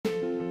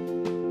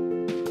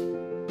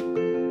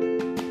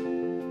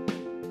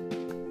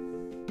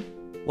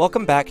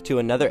Welcome back to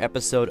another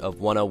episode of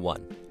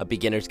 101, A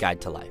Beginner's Guide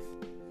to Life.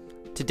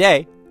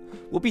 Today,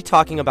 we'll be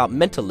talking about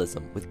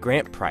mentalism with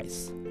Grant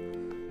Price.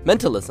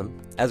 Mentalism,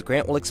 as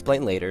Grant will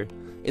explain later,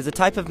 is a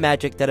type of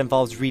magic that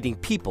involves reading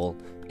people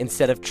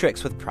instead of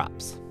tricks with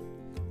props.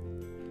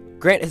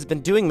 Grant has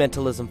been doing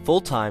mentalism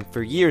full-time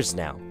for years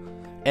now,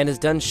 and has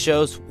done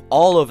shows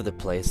all over the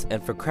place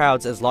and for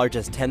crowds as large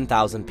as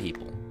 10,000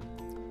 people.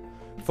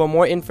 For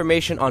more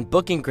information on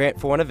booking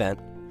Grant for an event,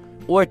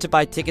 or to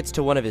buy tickets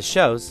to one of his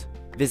shows,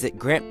 visit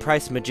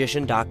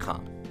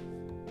grantpricemagician.com.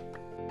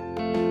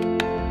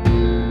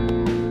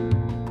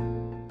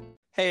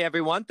 Hey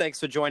everyone, thanks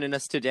for joining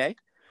us today.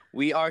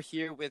 We are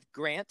here with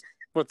Grant.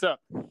 What's up?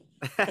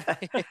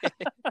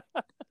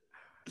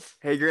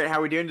 Hey Grant, how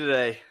are we doing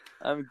today?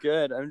 I'm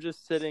good. I'm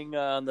just sitting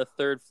on the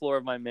third floor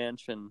of my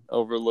mansion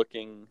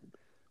overlooking.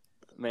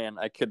 Man,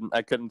 I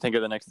couldn't think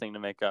of the next thing to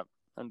make up.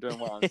 I'm doing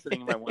well. I'm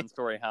sitting in my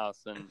one-story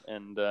house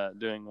and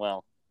doing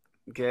well.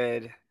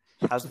 Good.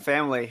 How's the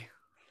family?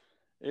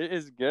 It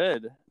is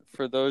good.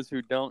 For those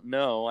who don't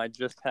know, I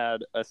just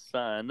had a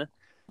son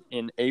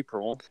in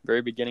April,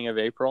 very beginning of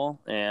April,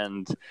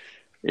 and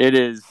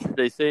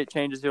they say it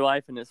changes your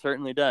life, and it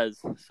certainly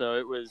does.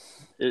 So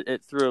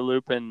it threw a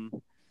loop in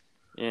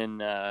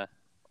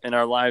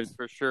our lives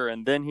for sure.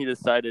 And then he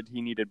decided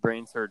he needed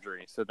brain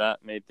surgery, so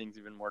that made things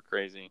even more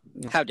crazy.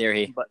 How dare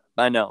he? But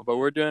I know, but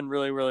we're doing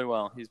really, really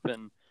well. He's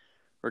been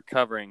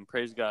recovering.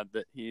 Praise God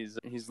that he's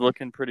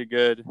looking pretty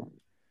good,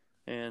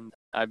 and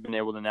I've been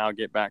able to now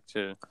get back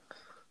to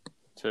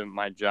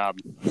my job.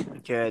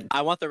 Good.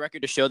 I want the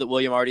record to show that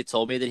William already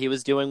told me that he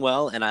was doing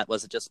well, and it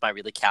wasn't just my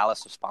really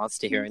callous response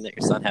to hearing that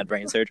your son had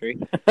brain surgery.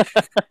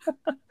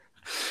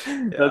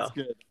 That's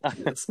good.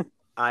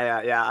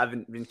 I've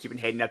been keeping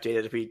Hayden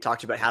updated as we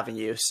talked about having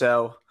you.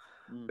 So,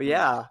 But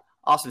yeah,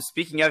 awesome.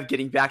 Speaking of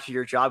getting back to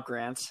your job,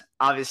 Grant,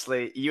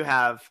 obviously you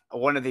have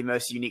one of the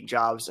most unique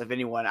jobs of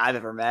anyone I've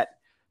ever met.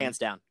 Hands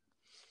down.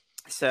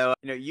 So,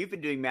 you've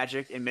been doing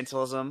magic and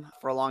mentalism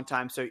for a long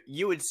time. So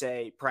you would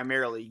say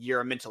primarily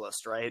you're a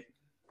mentalist, right?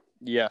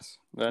 Yes,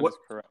 that is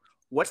correct.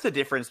 What's the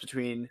difference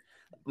between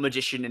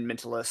magician and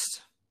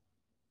mentalist?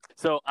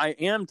 So I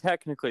am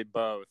technically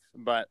both,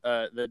 but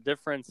the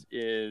difference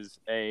is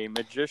a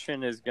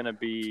magician is going to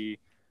be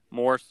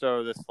more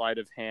so the sleight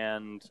of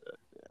hand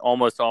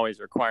almost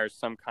always requires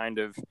some kind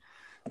of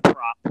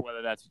prop,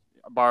 whether that's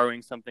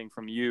borrowing something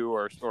from you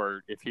or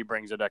if he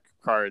brings a deck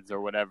of cards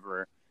or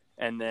whatever.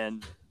 And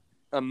then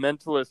a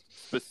mentalist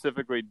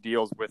specifically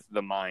deals with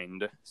the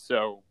mind.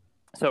 So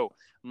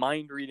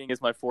mind reading is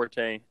my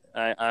forte.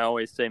 I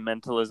always say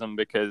mentalism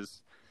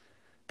because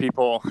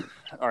people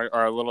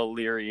are a little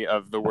leery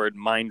of the word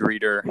mind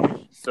reader.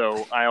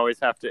 So I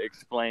always have to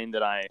explain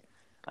that I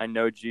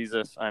know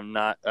Jesus. I'm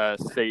not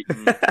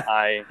Satan.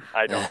 I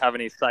don't have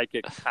any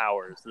psychic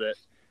powers. That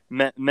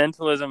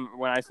mentalism,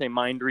 when I say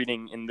mind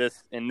reading in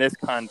this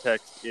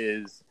context,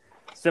 is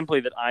simply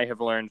that I have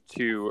learned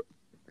to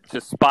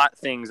spot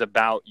things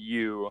about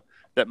you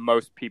that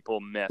most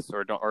people miss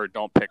or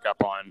don't pick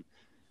up on,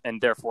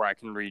 and therefore I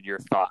can read your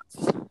thoughts.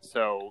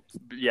 So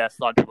yes,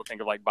 a lot of people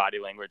think of like body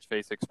language,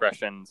 face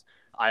expressions.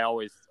 I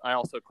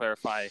also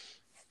clarify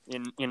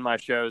in my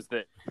shows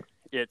that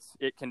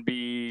it can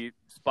be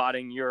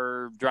spotting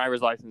your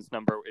driver's license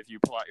number if you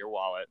pull out your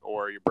wallet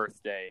or your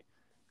birthday.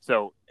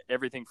 So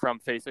everything from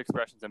face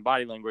expressions and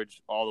body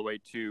language all the way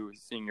to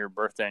seeing your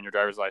birthday and your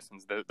driver's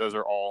license, those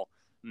are all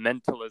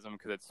mentalism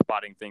because it's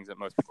spotting things that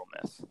most people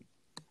miss.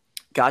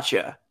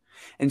 Gotcha.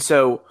 And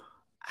so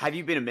have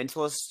you been a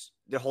mentalist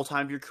the whole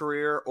time of your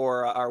career,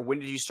 or when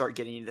did you start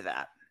getting into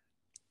that?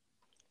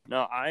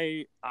 No,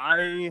 I've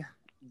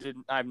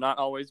not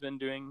always been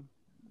doing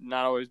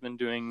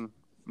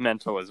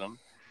mentalism.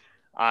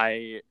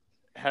 I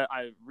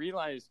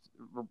realized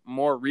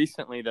more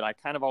recently that I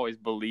kind of always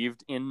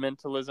believed in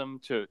mentalism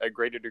to a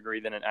greater degree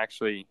than it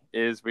actually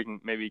is. We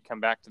can maybe come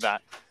back to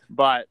that,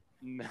 but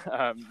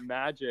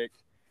magic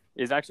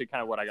is actually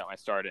kind of what I got my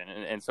start in.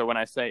 And so when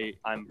I say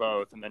I'm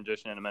both a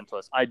magician and a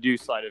mentalist, I do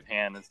sleight of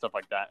hand and stuff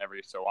like that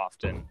every so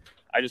often.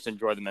 I just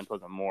enjoy the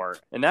mentalism more.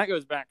 And that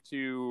goes back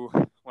to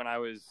when I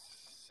was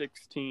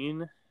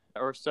 16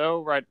 or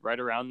so, right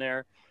around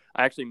there.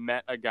 I actually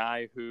met a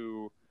guy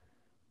who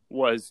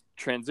was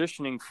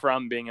transitioning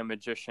from being a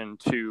magician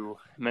to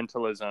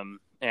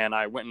mentalism. And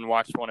I went and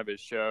watched one of his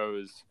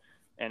shows,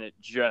 and it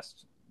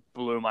just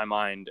blew my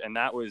mind. And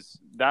that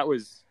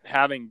was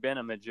having been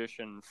a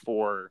magician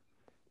for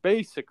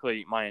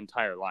basically my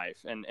entire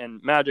life, and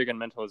magic and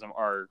mentalism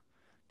are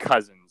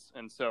cousins,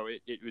 and so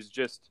it was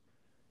just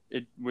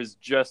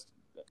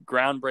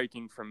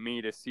groundbreaking for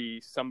me to see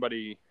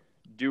somebody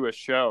do a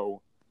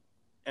show,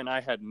 and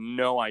I had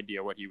no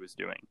idea what he was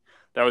doing.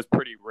 That was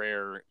pretty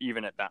rare,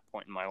 even at that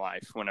point in my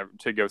life, whenever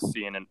to go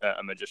see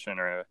a magician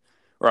or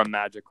a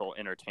magical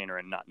entertainer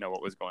and not know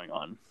what was going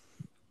on.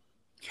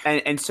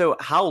 And so,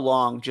 how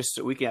long? Just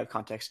so we can have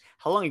context,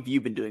 how long have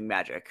you been doing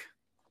magic?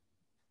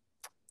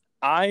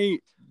 I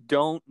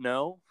don't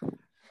know.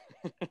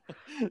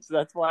 So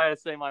that's why I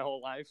say my whole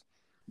life.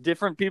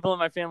 different people in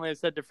my family have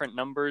said different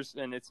numbers,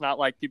 and it's not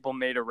like people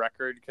made a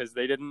record because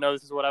they didn't know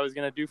this is what I was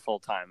going to do full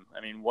time.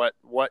 I mean,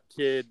 what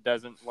kid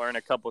doesn't learn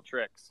a couple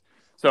tricks?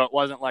 So it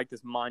wasn't like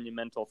this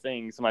monumental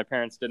thing. So my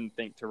parents didn't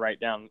think to write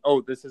down,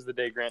 oh, this is the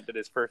day Grant did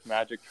his first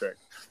magic trick.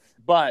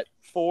 But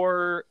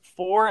 4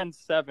 and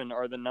 7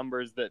 are the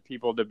numbers that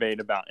people debate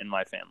about in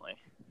my family.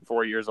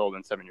 4 years old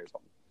and 7 years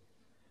old.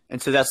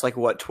 And so that's like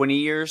what, 20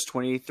 years,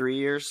 23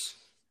 years?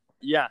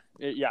 Yeah,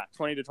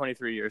 20 to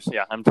 23 years.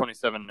 Yeah, I'm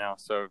 27 now,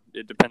 so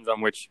it depends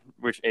on which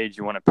age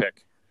you want to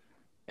pick.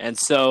 And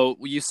so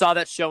you saw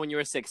that show when you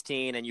were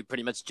 16, and you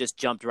pretty much just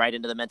jumped right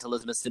into the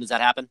mentalism as soon as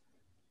that happened?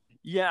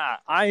 Yeah,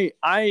 I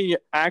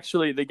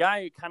actually, the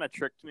guy kind of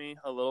tricked me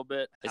a little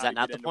bit. Is that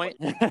not the point?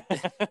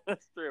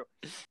 That's true.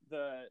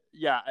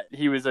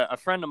 He was a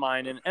friend of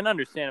mine, and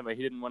understandably,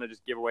 he didn't want to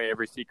just give away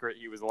every secret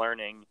he was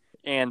learning.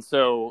 And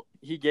so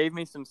he gave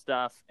me some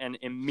stuff, and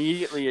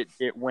immediately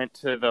it went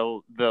to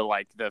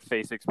the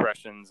face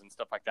expressions and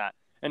stuff like that.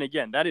 And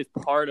again, that is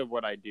part of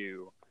what I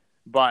do,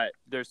 but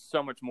there's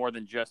so much more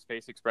than just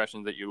face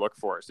expressions that you look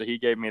for. So he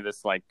gave me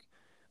this like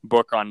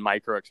book on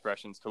micro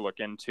expressions to look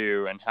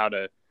into, and how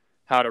to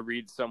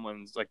read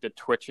someone's, like, the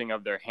twitching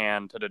of their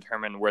hand to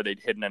determine where they'd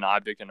hidden an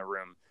object in a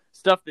room.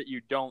 Stuff that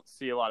you don't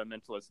see a lot of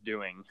mentalists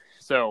doing.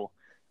 So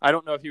I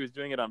don't know if he was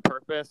doing it on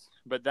purpose,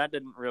 but that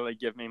didn't really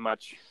give me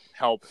much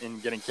help in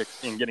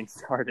getting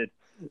started.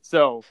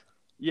 So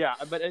yeah,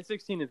 but at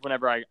 16 is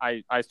whenever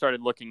I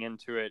started looking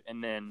into it,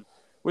 and then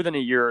within a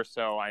year or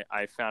so,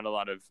 I found a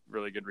lot of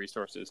really good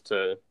resources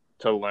to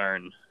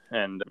learn,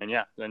 and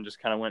yeah, then just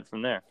kind of went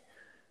from there.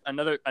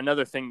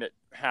 Another thing that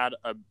had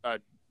a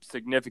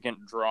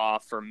significant draw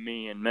for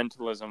me in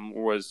mentalism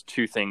was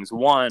two things.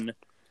 One,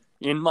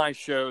 in my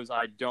shows,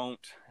 I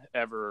don't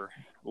ever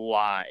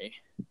lie.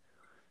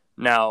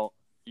 Now,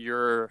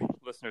 your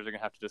listeners are going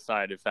to have to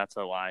decide if that's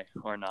a lie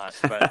or not.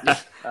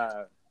 But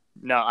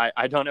no,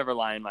 I don't ever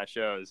lie in my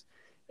shows.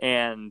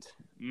 And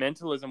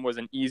mentalism was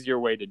an easier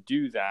way to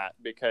do that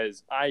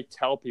because I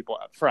tell people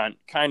up front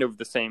kind of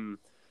the same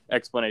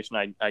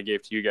explanation I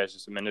gave to you guys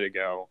just a minute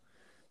ago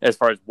as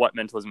far as what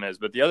mentalism is.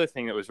 But the other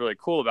thing that was really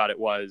cool about it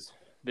was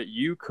that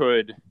you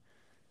could,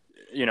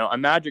 a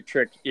magic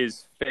trick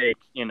is fake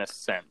in a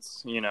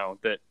sense,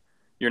 that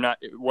you're not,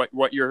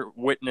 what you're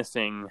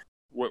witnessing,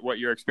 what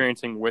you're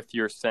experiencing with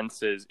your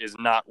senses is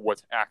not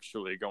what's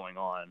actually going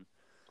on.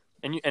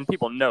 And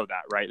people know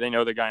that, right? They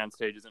know the guy on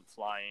stage isn't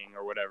flying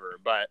or whatever.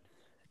 But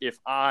if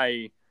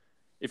I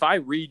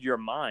read your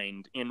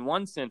mind, in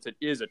one sense, it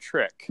is a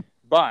trick,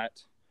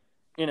 but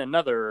in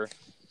another,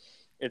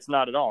 it's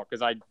not at all,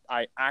 because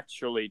I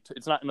actually,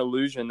 it's not an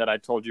illusion that I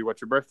told you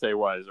what your birthday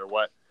was or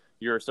what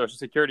your social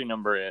security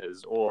number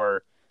is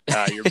or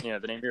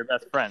the name of your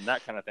best friend,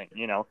 that kind of thing,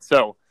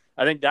 So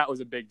I think that was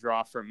a big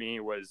draw for me,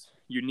 was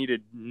you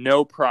needed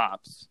no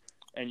props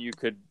and you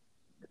could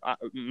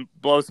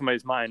blow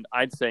somebody's mind,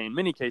 I'd say in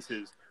many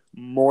cases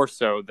more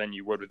so than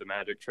you would with a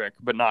magic trick,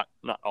 but not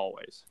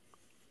always.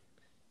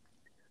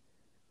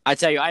 I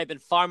tell you, I have been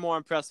far more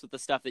impressed with the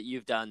stuff that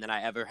you've done than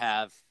I ever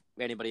have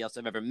anybody else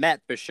I've ever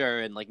met, for sure,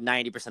 and like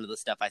 90% of the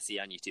stuff I see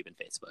on YouTube and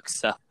Facebook.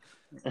 So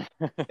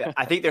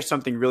I think there's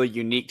something really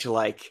unique to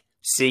like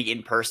seeing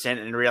in person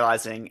and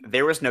realizing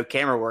there was no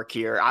camera work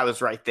here. I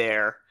was right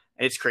there.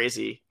 And it's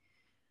crazy.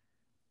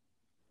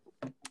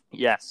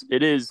 Yes,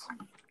 it is.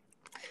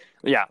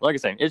 Yeah, like I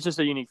say, it's just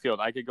a unique field.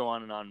 I could go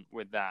on and on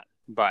with that,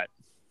 but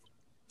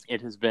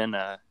it has been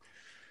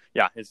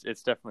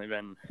it's definitely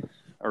been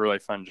a really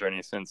fun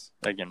journey since,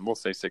 again, we'll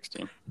say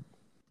 16.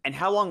 And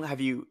how long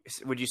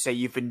would you say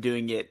you've been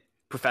doing it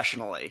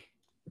professionally?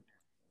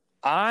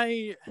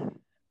 There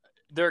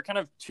are kind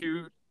of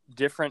two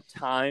different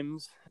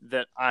times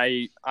that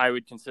I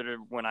would consider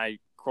when I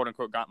quote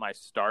unquote got my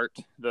start.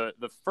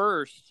 The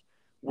first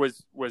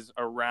was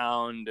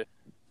around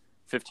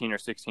 15 or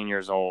 16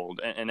 years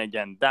old. And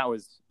again, that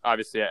was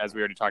obviously, as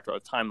we already talked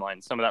about, the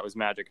timeline. Some of that was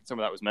magic and some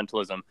of that was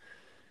mentalism.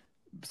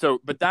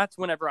 But that's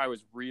whenever I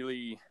was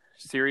really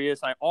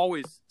serious. I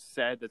always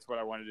said that's what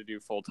I wanted to do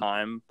full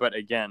time. But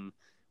again,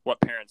 what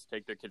parents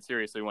take their kid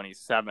seriously when he's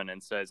 7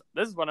 and says,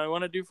 this is what I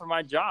want to do for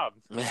my job.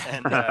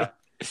 And but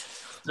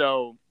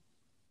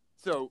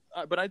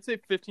I'd say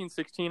 15,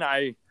 16,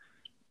 I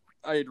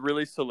had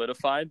really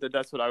solidified that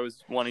that's what I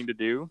was wanting to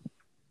do.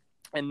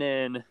 And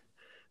then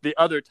the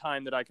other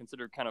time that I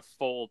consider kind of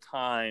full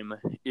time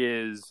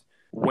is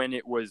when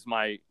it was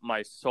my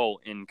sole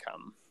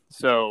income.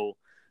 So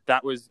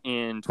that was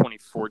in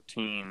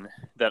 2014.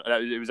 That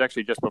it was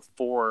actually just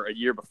a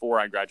year before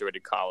I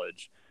graduated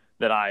college,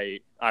 that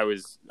I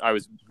was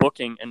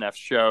booking enough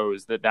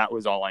shows that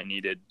was all I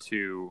needed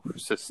to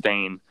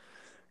sustain.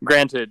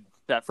 Granted,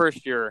 that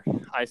first year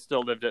I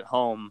still lived at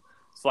home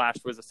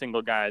 / was a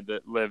single guy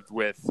that lived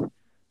with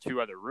 2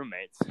 other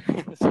roommates.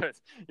 So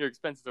your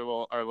expenses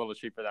are a little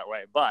cheaper that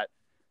way, but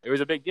it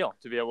was a big deal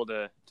to be able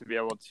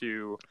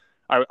to.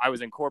 I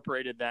was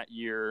incorporated that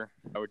year,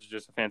 which is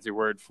just a fancy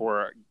word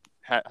for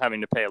having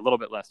to pay a little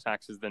bit less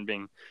taxes than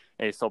being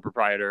a sole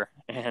proprietor,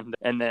 and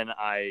then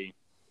I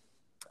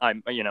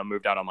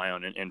moved out on my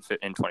own in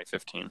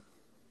 2015.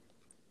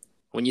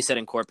 When you said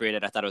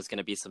incorporated, I thought it was going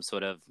to be some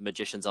sort of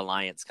Magicians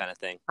Alliance kind of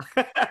thing.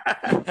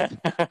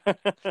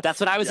 That's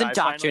what I was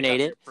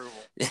indoctrinated.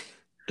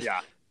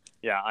 Yeah.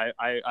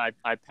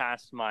 I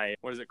passed my,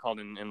 what is it called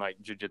in like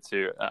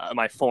jiu-jitsu?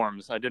 My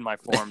forms. I did my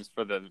forms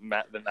for the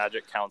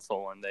Magic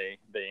Council, and they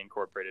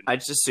incorporated me. I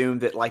just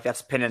assumed that like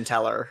that's Penn and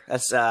Teller.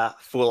 That's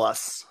Fool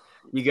Us.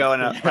 You go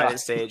in a private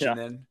stage and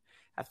then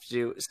have to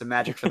do some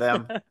magic for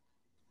them.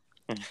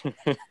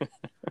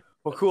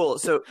 Well, cool.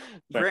 So,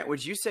 Grant,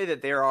 would you say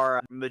that there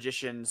are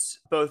magicians,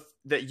 both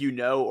that you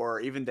know or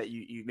even that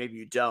you maybe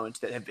you don't,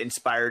 that have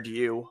inspired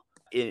you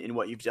in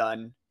what you've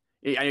done?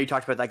 I know you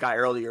talked about that guy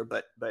earlier,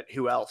 but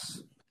who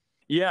else?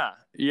 Yeah,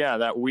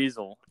 that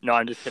Weasel. No,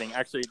 I'm just kidding.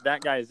 Actually,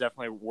 that guy is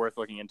definitely worth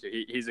looking into.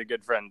 He's a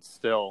good friend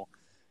still,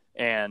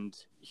 and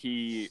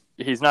he's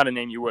not a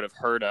name you would have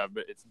heard of,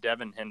 but it's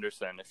Devin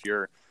Henderson. If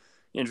you're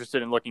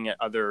interested in looking at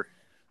other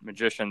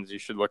magicians, you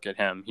should look at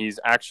him.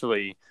 He's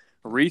actually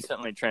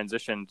recently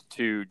transitioned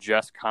to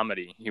just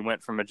comedy. He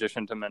went from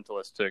magician to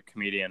mentalist to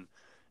comedian,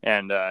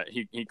 and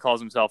he calls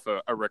himself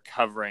a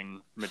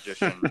recovering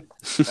magician.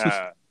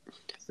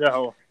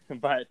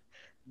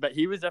 But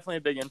he was definitely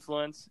a big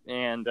influence,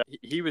 and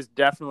he was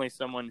definitely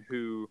someone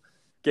who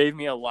gave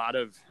me a lot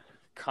of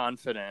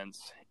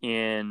confidence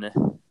in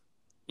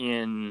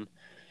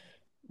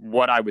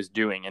what I was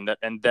doing, and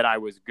that I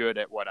was good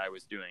at what I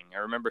was doing. I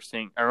remember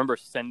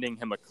sending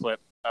him a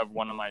clip of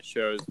one of my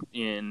shows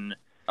in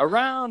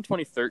around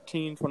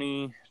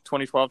 2012,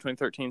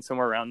 2013,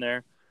 somewhere around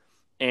there.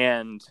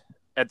 And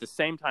at the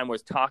same time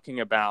was talking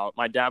about,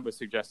 my dad was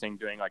suggesting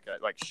doing like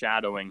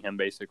shadowing him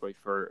basically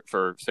for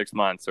 6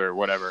 months or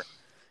whatever.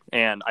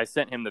 And I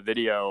sent him the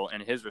video,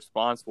 and his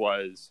response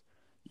was,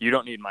 "You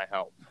don't need my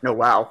help." Oh,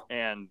 wow.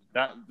 And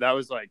that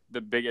was like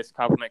the biggest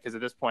compliment. Cause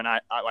at this point I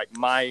like,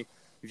 my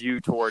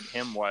view toward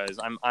him was,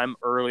 I'm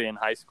early in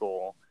high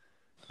school,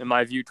 and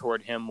my view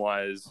toward him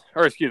was,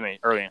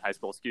 early in high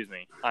school,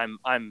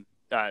 I'm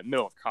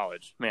middle of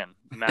college,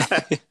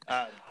 math.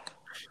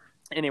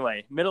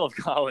 Anyway, middle of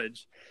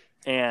college,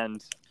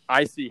 and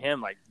I see him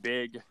like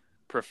big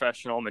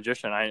professional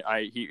magician.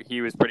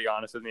 He was pretty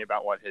honest with me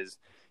about what his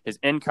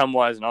income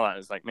was and all that.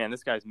 It's like, man,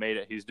 this guy's made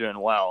it. He's doing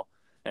well.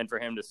 And for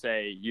him to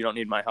say, "You don't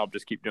need my help,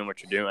 just keep doing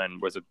what you're doing,"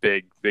 was a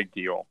big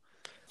deal.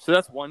 So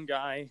that's one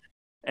guy.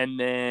 And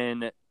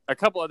then a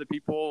couple other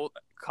people,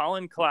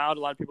 Colin Cloud. A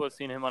lot of people have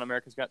seen him on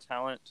America's Got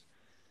Talent.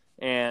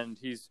 And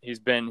he's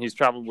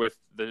traveled with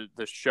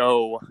the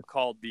show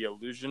called The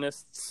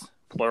Illusionists,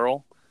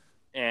 plural,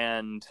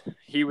 and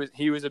he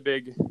was a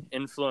big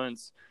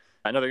influence.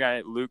 Another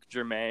guy, Luke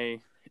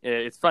Germain.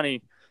 It's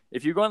funny,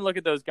 if you go and look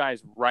at those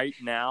guys right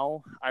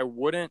now, I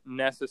wouldn't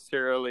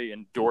necessarily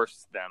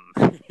endorse them.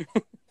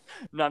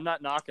 No, I'm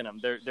not knocking them.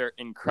 They're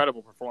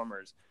incredible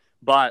performers.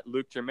 But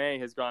Luke Germain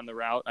has gone the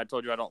route. I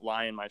told you I don't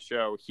lie in my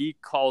show. He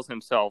calls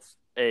himself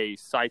a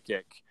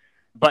psychic,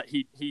 but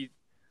he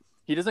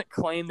doesn't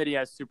claim that he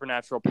has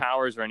supernatural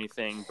powers or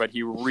anything, but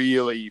he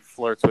really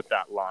flirts with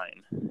that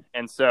line.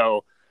 And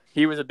so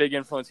he was a big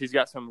influence. He's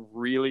got some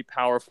really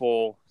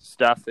powerful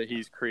stuff that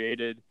he's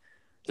created.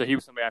 So he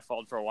was somebody I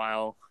followed for a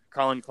while.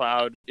 Colin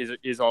Cloud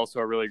is also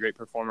a really great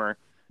performer,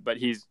 but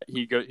he's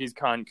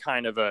gone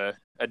kind of a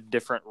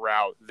different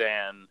route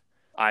than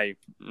I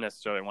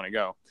necessarily want to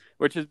go,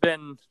 which has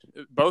been,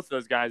 both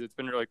those guys, it's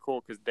been really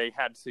cool because they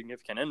had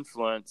significant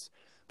influence,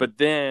 but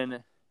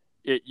then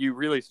you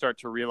really start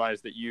to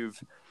realize that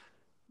you've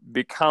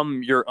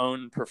become your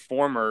own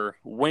performer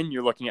when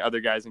you're looking at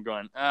other guys and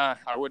going, I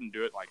wouldn't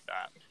do it like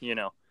that,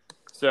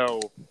 So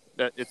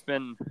that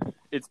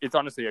it's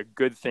honestly a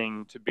good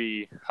thing to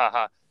be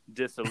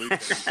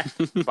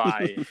disillusioned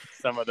by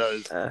some of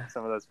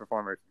those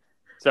performers.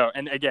 So,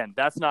 and again,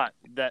 that's not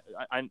that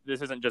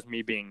this isn't just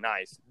me being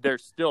nice. They're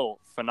still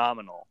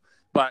phenomenal,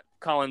 but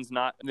Colin's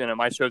not.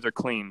 My shows are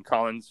clean.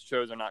 Colin's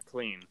shows are not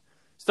clean.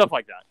 Stuff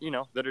like that,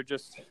 that are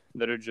just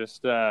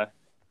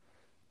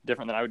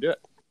different than I would do it.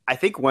 I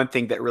think one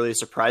thing that really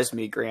surprised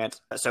me,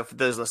 Grant. So for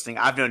those listening,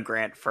 I've known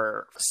Grant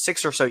for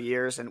 6 or so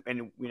years, and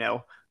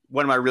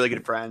one of my really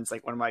good friends,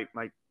 like one of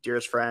my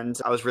dearest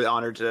friends. I was really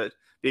honored to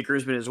be a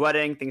groomsman at his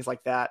wedding, things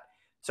like that.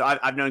 So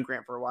I've known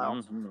Grant for a while.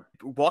 Mm-hmm.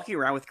 Walking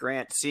around with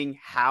Grant, seeing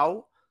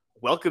how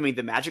welcoming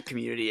the magic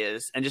community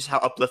is, and just how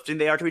uplifting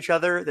they are to each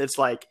other. It's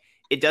like,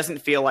 it doesn't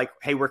feel like,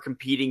 hey, we're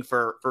competing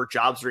for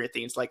jobs or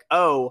anything. It's like,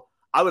 oh,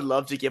 I would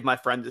love to give my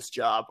friend this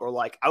job, or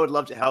like, I would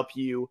love to help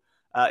you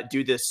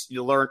do this,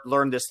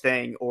 learn this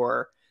thing,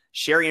 or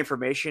sharing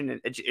information.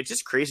 And it's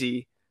just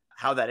crazy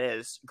how that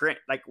is. Grant,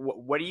 like,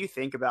 what do you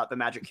think about the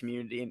magic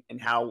community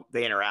and how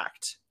they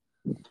interact?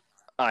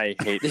 I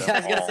hate them. I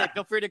was gonna say,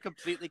 feel free to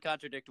completely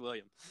contradict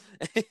William.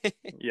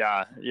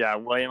 Yeah,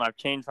 William, I've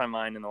changed my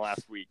mind in the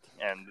last week,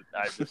 and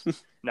I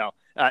just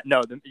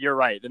you're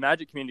right. The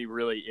magic community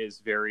really is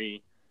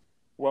very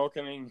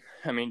welcoming.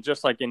 I mean,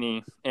 just like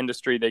any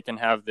industry, they can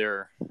have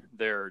their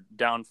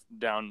downsides,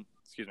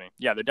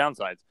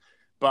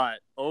 but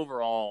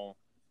overall,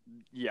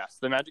 yes,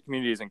 the magic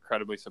community is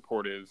incredibly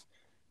supportive.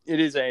 It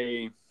is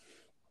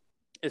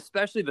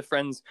especially the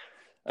friends.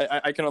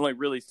 I can only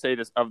really say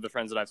this of the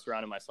friends that I've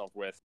surrounded myself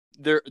with.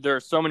 There are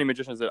so many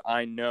magicians that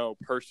I know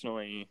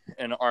personally,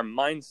 and our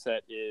mindset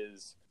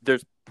is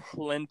there's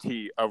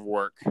plenty of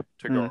work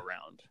to go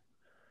around.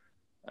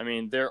 I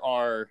mean,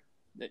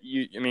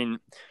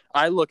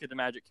 I look at the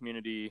magic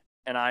community,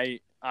 and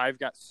I've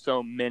got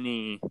so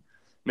many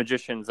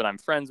magicians that I'm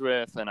friends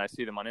with, and I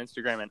see them on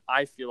Instagram, and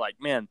I feel like,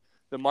 man,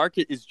 the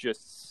market is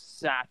just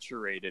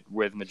saturated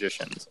with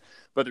magicians.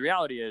 But the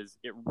reality is,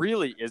 it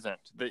really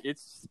isn't. It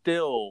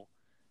still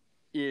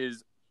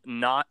is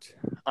not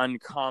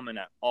uncommon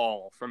at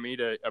all for me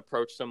to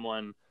approach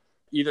someone,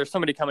 either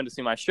somebody coming to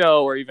see my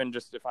show, or even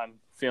just if I'm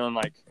feeling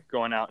like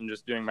going out and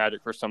just doing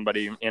magic for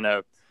somebody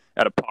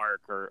at a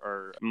park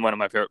or one of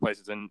my favorite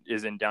places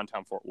is in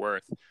downtown Fort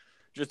Worth.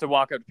 Just to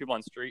walk up to people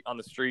on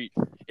the street,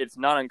 it's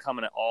not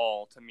uncommon at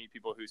all to meet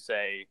people who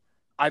say,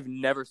 I've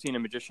never seen a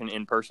magician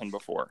in person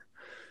before.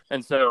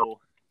 And so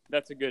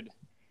that's a good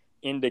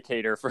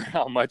indicator for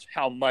how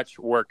much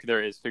work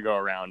there is to go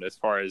around as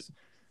far as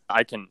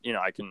I can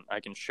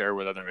share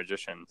with other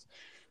magicians.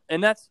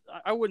 And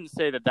I wouldn't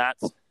say that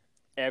that's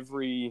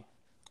every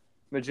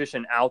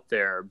magician out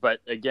there, but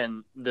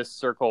again, this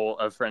circle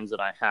of friends that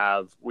I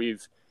have,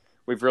 we've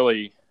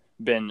really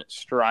been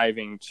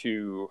striving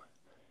to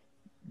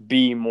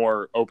be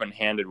more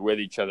open-handed with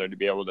each other, to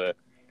be able to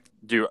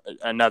do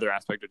another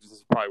aspect, which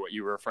is probably what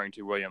you were referring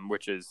to, William,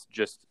 which is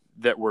just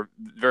that we're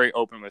very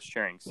open with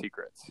sharing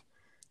secrets.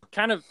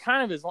 Kind of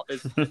as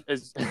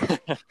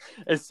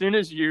as soon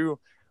as you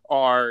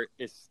are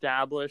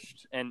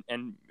established and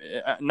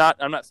I'm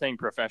not saying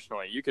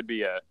professionally, you could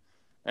be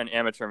an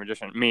amateur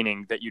magician,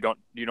 meaning that you don't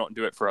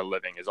do it for a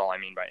living, is all I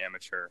mean by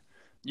amateur.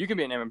 You can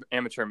be an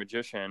amateur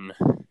magician,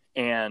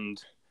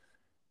 and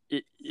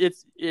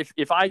it's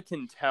if I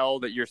can tell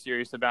that you're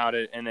serious about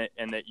it, and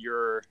that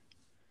you're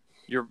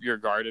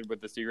guarded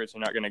with the secrets,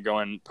 you're not going to go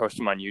and post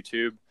them on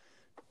YouTube.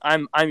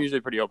 I'm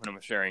usually pretty open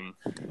with sharing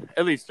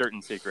at least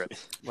certain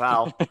secrets.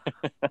 Wow.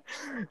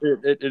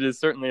 It is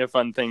certainly a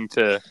fun thing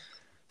to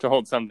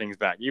hold some things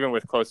back, even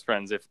with close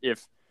friends.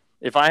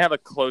 If I have a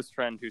close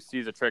friend who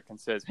sees a trick and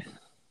says,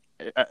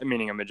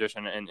 meaning a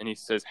magician, and he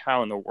says,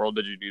 how in the world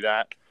did you do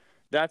that?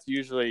 That's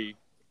usually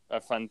a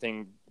fun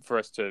thing for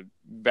us to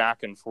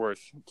back and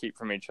forth keep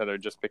from each other,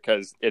 just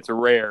because it's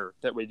rare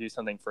that we do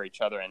something for each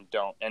other and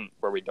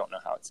where we don't know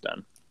how it's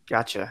done.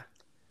 Gotcha.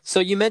 So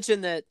you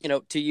mentioned that,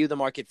 to you, the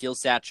market feels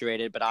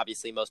saturated, but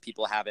obviously most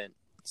people haven't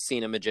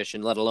seen a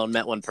magician, let alone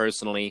met one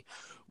personally.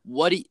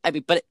 You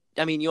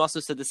also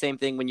said the same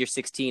thing when you're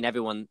 16,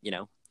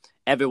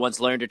 everyone's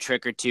learned a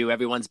trick or two.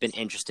 Everyone's been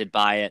interested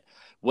by it.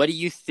 What do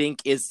you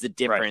think is the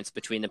difference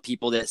between the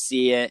people that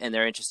see it and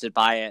they're interested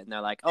by it and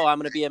they're like, oh, I'm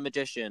going to be a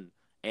magician,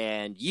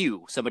 and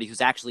you, somebody who's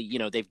actually,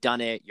 they've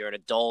done it, you're an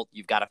adult,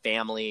 you've got a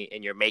family,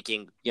 and you're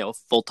making,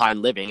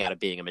 full-time living out of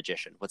being a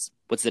magician? What's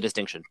the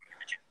distinction?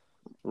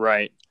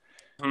 Right.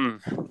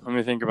 Let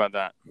me think about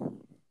that.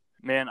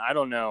 Man, I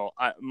don't know.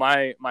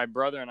 My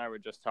brother and I were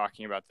just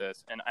talking about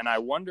this, and I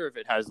wonder if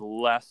it has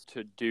less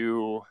to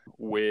do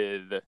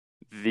with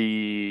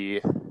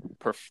the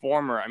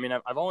performer. I mean,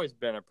 I've always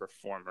been a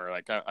performer.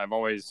 Like I've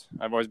always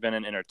been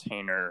an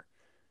entertainer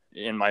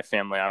in my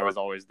family. I was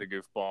always the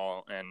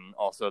goofball and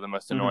also the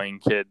most annoying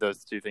kid.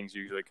 Those two things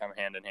usually come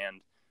hand in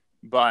hand.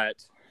 But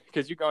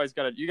because you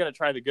gotta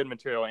try the good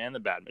material and the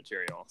bad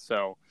material,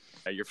 so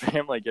your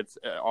family gets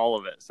all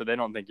of it, so they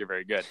don't think you're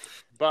very good.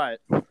 But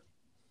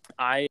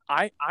I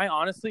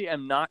honestly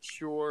am not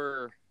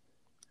sure.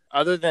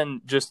 Other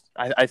than just,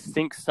 I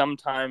think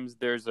sometimes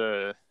there is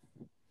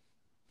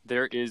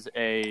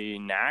a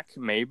knack,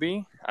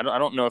 maybe. I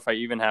don't know if I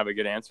even have a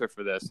good answer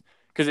for this,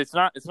 because it's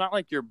not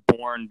like you're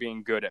born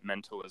being good at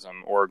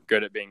mentalism or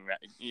good at being,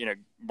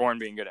 born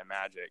being good at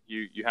magic.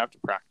 You have to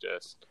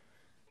practice.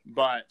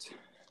 But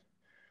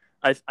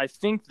I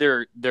think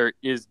there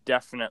is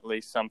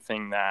definitely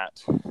something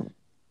that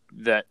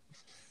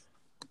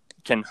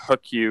can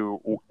hook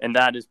you, and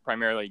that is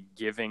primarily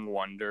giving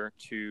wonder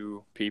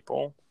to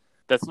people.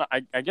 That's not,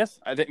 I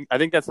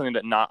think that's something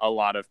that not a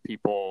lot of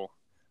people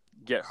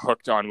get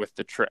hooked on with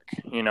the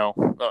trick.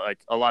 Like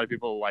a lot of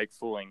people like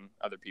fooling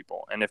other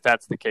people, and if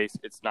that's the case,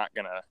 it's not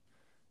gonna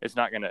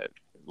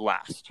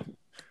last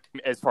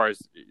as far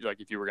as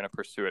like if you were gonna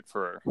pursue it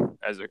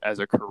as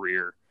a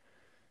career.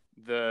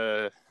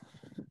 Like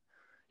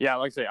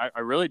I say, I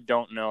really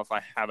don't know if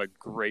I have a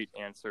great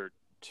answer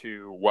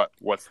to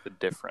what's the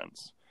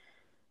difference.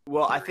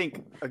 Well, I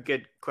think a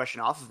good question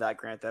off of that,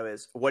 Grant, though,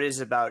 is what is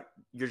about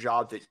your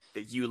job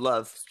that you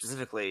love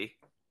specifically?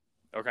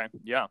 Okay,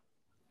 yeah.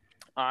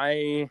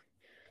 The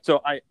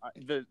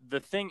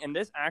thing, and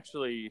this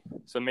actually,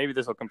 so maybe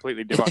this will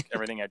completely debunk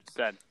everything I just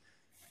said.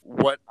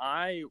 What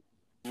I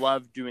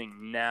love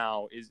doing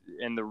now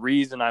and the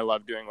reason I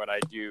love doing what I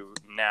do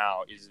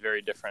now is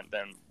very different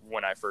than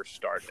when I first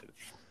started.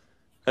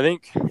 I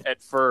think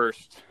at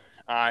first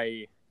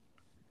I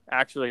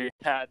had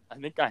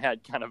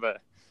kind of a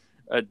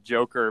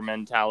joker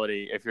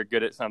mentality. If you're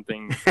good at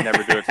something,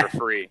 never do it for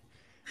free.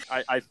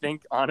 I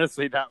think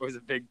honestly that was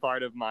a big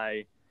part of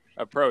my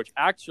approach.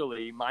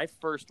 Actually, my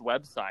first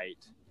website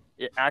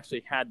it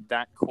actually had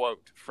that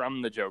quote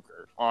from the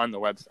Joker on the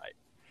website.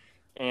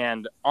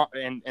 And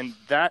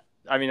that,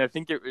 I mean, I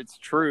think it's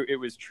true. It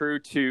was true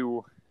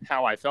to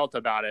how I felt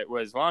about it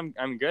was, well,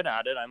 I'm good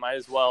at it. I might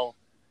as well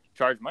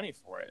charge money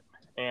for it.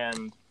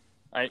 And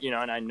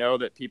I know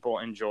that people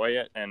enjoy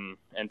it and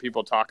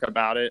people talk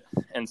about it.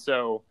 And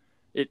so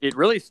it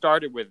really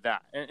started with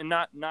that. And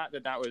not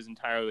that was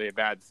entirely a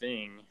bad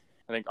thing.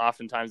 I think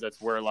oftentimes that's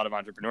where a lot of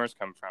entrepreneurs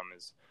come from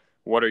is,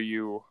 what are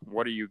you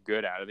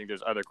good at? I think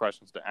there's other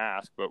questions to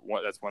ask, but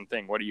that's one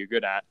thing. What are you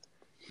good at?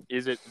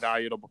 Is it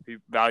valuable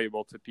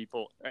to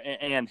people,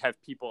 and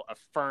have people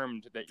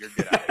affirmed that you're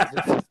good at it? Is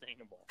it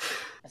sustainable?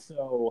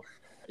 So,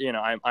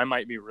 I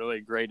might be really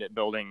great at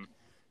building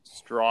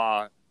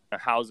straw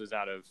houses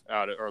out of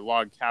or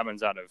log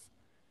cabins out of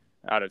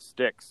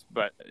sticks,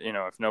 but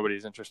if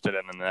nobody's interested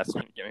in them, that's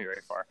not going to get me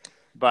very far.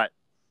 But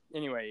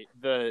anyway,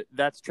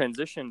 that's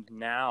transitioned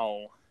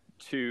now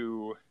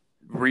to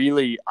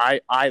really,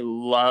 I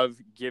love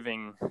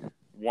giving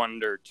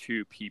wonder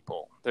to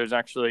people. There's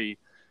actually,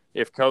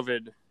 if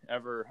COVID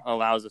ever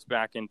allows us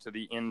back into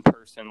the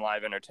in-person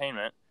live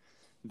entertainment,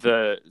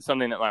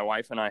 something that my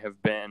wife and I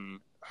have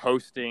been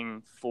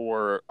hosting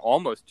for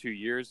almost 2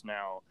 years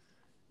now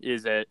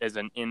is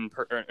in-person.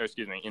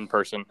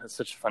 It's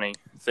such a funny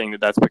thing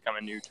that's become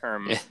a new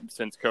term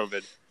since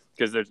COVID,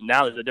 because there's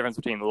a difference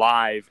between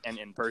live and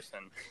in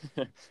person.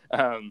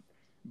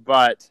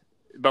 But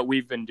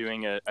we've been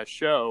doing a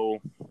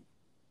show.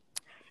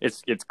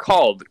 It's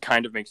called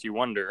Kind of Makes You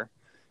Wonder,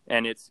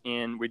 and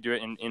we do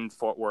it in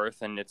Fort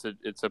Worth, and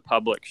it's a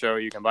public show.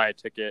 You can buy a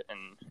ticket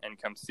and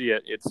come see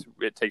it.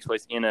 It takes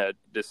place in a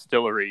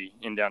distillery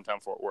in downtown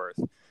Fort Worth,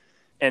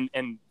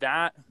 and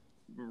that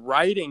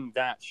writing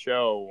that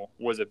show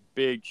was a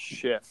big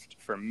shift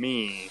for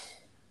me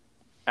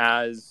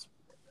as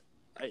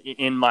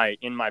in my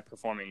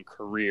performing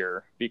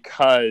career,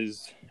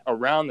 because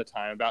around the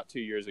time, about 2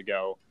 years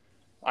ago,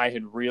 I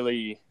had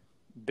really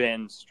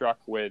been struck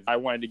with, I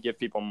wanted to give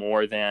people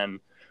more than,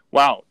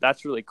 wow,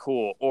 that's really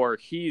cool, or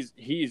he's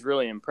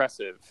really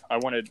impressive. I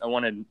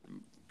wanted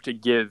to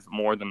give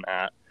more than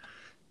that,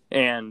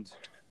 and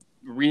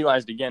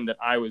realized again that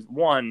I was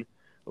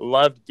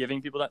loved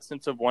giving people that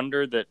sense of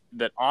wonder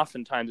that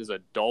oftentimes as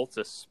adults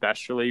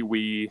especially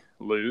we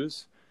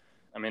lose.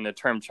 I mean, the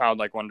term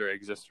childlike wonder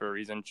exists for a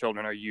reason.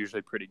 Children are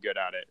usually pretty good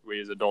at it.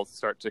 We as adults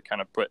start to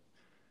kind of put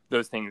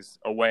those things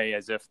away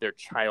as if they're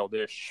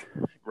childish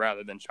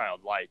rather than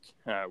childlike,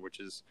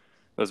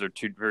 those are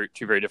two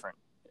very different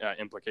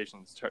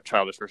implications,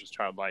 childish versus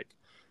childlike.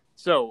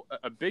 So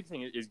a big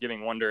thing is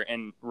giving wonder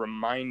and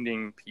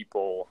reminding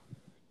people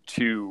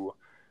to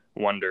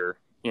wonder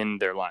in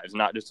their lives,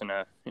 not just in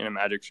a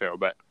magic show,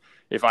 but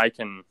if I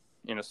can,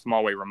 in a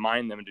small way,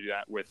 remind them to do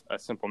that with a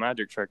simple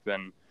magic trick,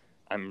 then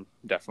I'm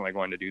definitely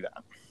going to do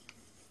that.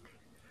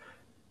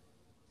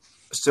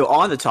 So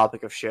on the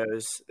topic of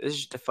shows, this is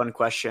just a fun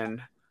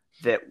question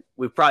that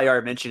we probably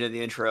already mentioned in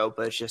the intro,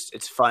 but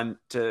it's fun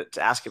to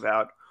ask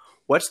about.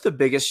 What's the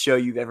biggest show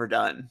you've ever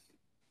done?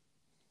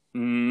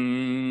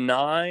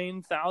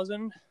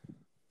 9,000.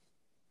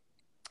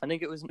 I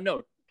think it was.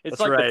 No, it's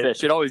That's like right. The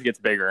fish. It always gets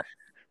bigger.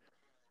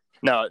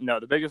 No,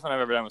 the biggest one I've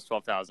ever done was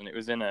 12,000. It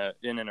was in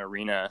an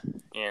arena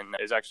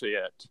it was actually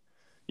at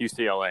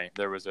UCLA.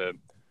 There was a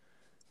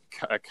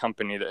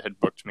company that had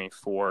booked me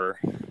for,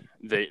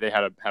 they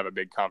had to have a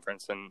big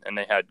conference, and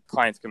they had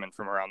clients come in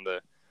from around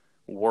the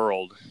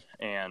world,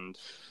 and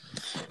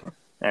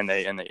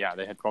they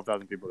had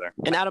 12,000 people there.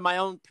 And out of my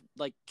own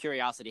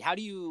curiosity, how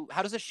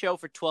does a show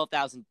for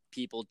 12,000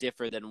 people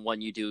differ than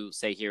one you do,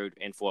 say, here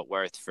in Fort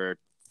Worth for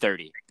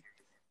 30?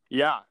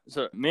 Yeah.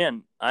 So,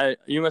 man,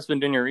 you must have been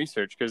doing your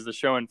research, because the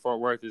show in Fort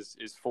Worth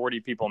is 40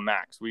 people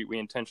max. We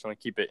intentionally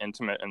keep it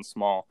intimate and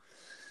small.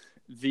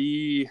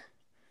 The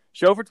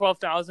show for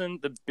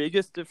 12,000, the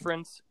biggest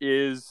difference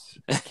is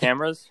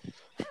cameras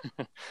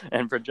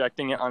and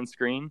projecting it on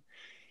screen.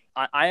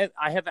 I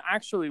have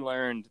actually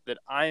learned that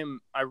I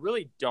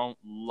really don't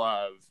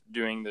love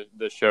doing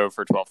the show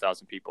for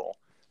 12,000 people.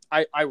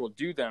 I will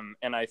do them,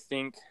 and I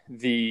think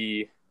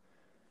that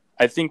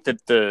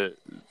the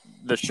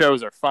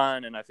shows are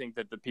fun, and I think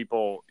that the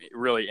people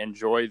really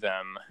enjoy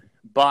them.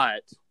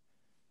 But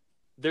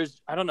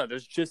there's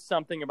just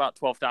something about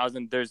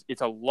 12,000.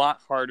 It's a lot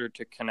harder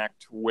to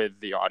connect with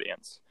the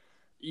audience.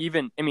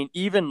 Even in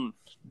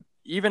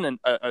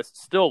a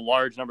still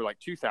large number like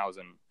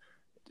 2,000,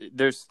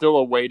 there's still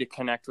a way to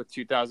connect with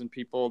 2,000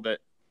 people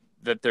that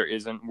there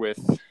isn't with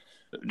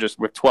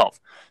 12.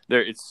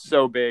 It's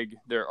so big.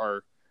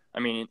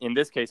 In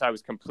this case, I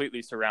was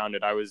completely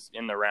surrounded. I was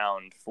in the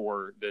round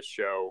for this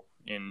show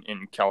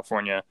in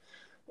California,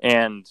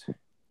 and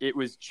it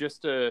was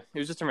just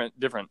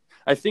different.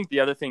 I think the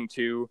other thing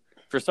too,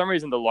 for some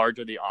reason, the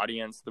larger the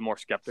audience, the more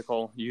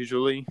skeptical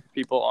usually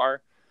people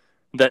are.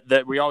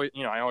 That we always,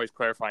 I always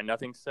clarify,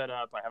 nothing's set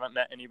up. I haven't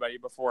met anybody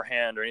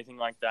beforehand or anything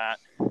like that.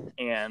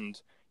 And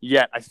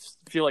yet I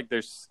feel like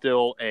there's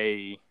still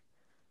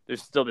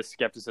this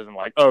skepticism,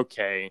 like,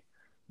 okay,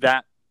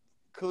 that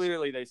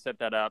clearly they set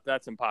that up.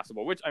 That's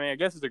impossible. Which, I mean, I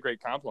guess is a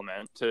great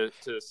compliment to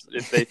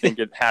if they think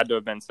it had to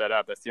have been set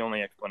up. That's the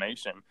only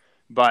explanation.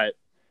 But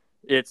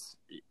it's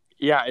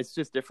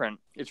just different.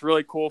 It's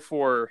really cool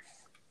for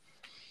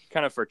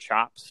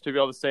chops to be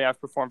able to say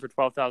I've performed for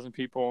 12,000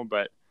 people,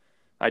 but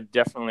I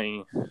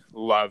definitely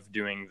love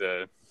doing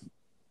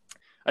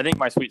I think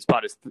my sweet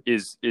spot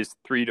is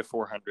 300 to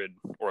 400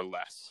 or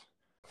less.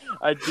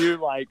 I do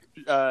like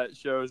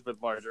shows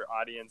with larger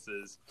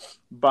audiences,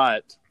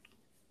 but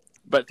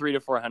 300 to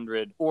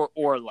 400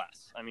 or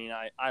less. I mean,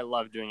 I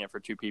love doing it for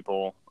two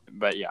people,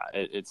 but yeah,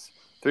 it's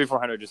 300 to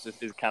 400 just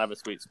is kind of a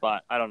sweet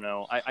spot. I don't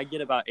know. I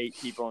get about 8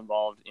 people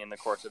involved in the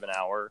course of an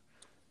hour.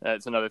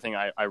 That's another thing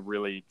I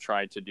really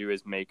try to do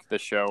is make the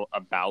show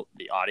about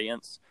the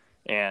audience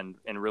and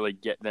really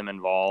get them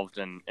involved.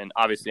 And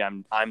obviously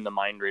I'm the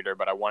mind reader,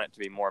 but I want it to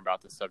be more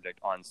about the subject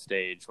on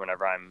stage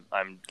whenever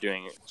I'm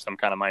doing some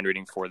kind of mind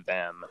reading for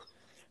them.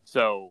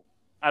 So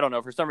I don't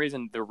know, for some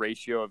reason the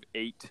ratio of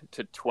 8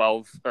 to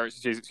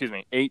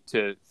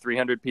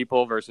 300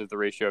 people versus the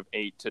ratio of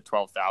 8 to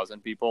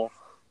 12,000 people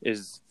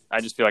I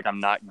just feel like I'm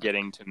not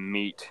getting to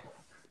meet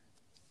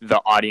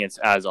the audience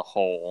as a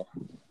whole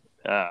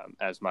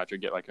as much, or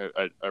get like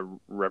a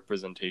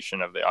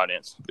representation of the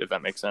audience, if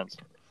that makes sense.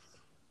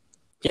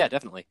 Yeah,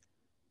 definitely.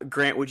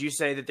 Grant, would you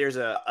say that there's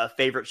a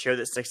favorite show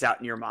that sticks out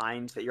in your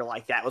mind that you're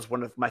like, that was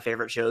one of my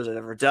favorite shows I've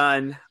ever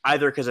done,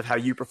 either because of how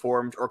you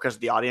performed or because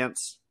of the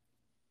audience?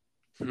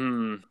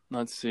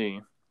 Let's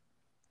see.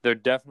 There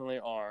definitely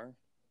are.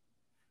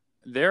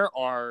 There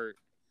are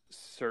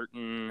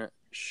certain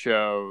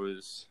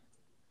shows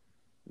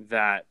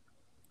that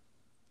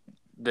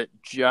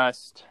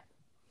just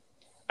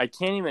I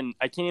can't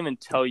even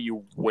tell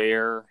you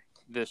where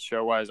this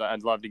show was.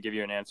 I'd love to give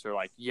you an answer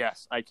like,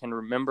 yes, I can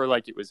remember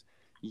like it was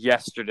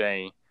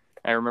yesterday.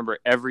 I remember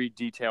every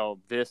detail,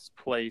 this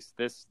place,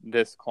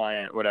 this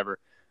client, whatever.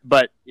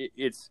 But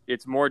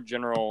it's more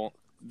general.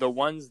 The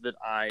ones that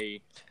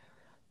I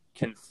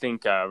can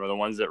think of, or the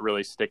ones that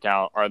really stick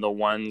out, are the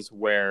ones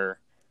where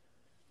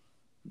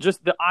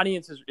just the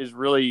audience is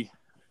really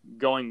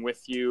going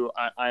with you.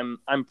 I'm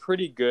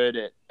pretty good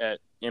at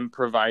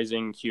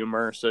improvising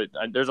humor, so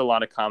there's a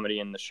lot of comedy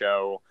in the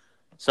show.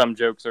 Some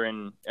jokes are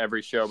in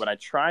every show, but I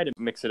try to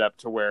mix it up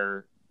to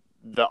where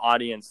the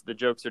audience, the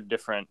jokes are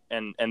different,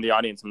 and the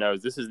audience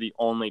knows this is the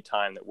only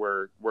time that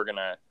we're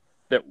gonna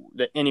that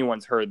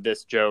anyone's heard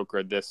this joke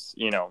or this,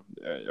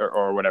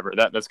 or whatever.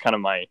 That's kind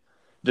of my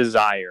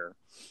desire.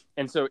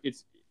 And so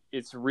it's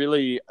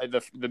really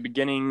the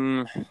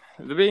beginning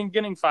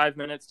 5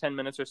 minutes, 10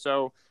 minutes or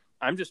so.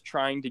 I'm just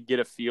trying to get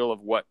a feel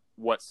of what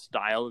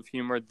style of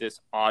humor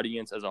this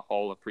audience as a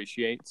whole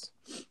appreciates.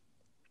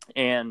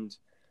 And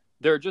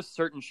there are just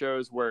certain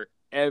shows where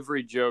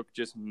every joke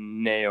just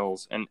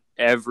nails and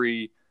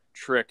every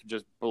trick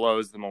just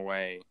blows them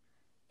away.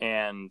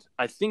 And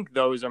I think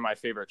those are my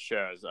favorite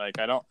shows. Like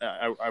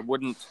I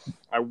wouldn't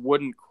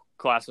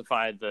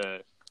classify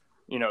the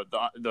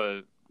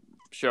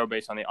show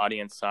based on the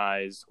audience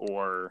size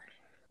or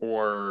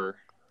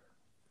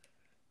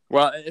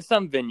well,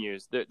 some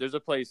venues. There's a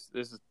place,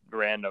 this is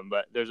random,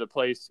 but there's a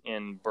place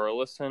in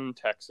Burleson,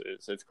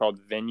 Texas. It's called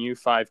Venue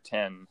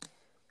 510,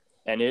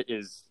 and it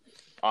is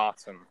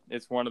awesome.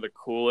 It's one of the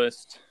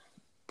coolest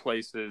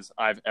places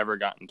I've ever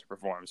gotten to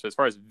perform. So as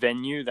far as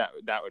venue, that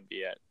would be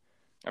it.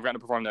 I've gotten to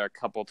perform there a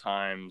couple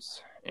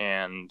times,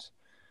 and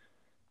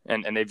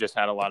they've just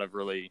had a lot of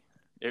really.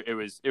 It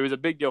was a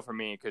big deal for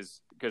me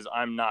because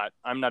I'm not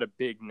a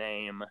big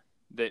name.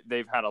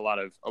 They've had a lot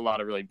of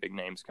really big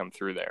names come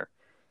through there.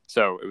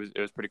 So it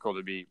was pretty cool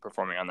to be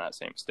performing on that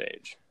same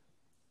stage.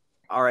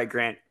 All right,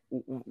 Grant.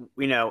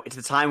 We know it's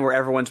the time where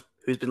everyone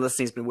who's been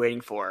listening has been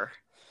waiting for.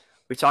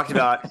 We talked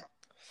about,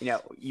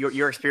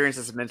 your experience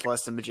as a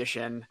mentalist and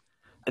magician.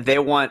 They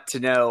want to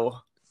know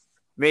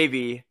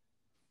maybe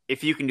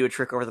if you can do a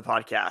trick over the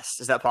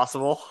podcast. Is that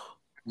possible?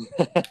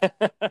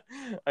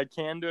 I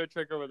can do a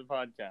trick over the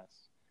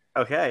podcast.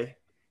 Okay.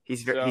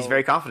 He's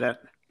very confident.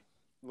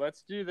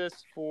 Let's do this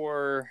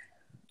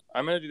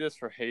I'm going to do this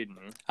for Hayden.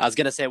 I was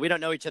going to say, we don't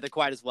know each other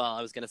quite as well.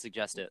 I was going to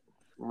suggest it.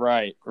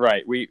 Right.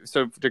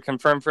 So to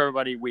confirm for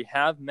everybody, we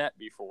have met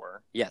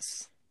before.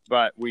 Yes.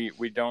 But we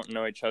don't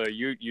know each other.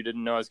 You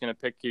didn't know I was going to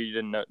pick you. You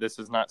didn't know. This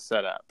is not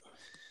set up.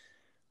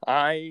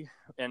 And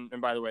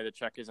by the way, the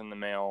check is in the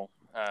mail.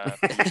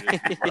 This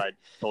is what I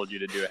told you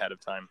to do ahead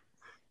of time.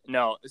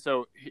 No.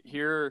 So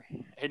here,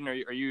 Hayden,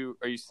 are you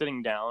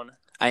sitting down?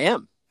 I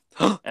am.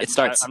 It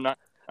starts. I'm not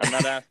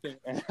asking.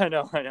 I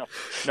know.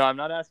 No, I'm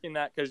not asking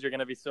that because you're going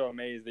to be so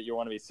amazed that you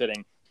want to be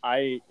sitting.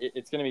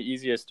 It's going to be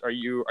easiest. Are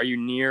you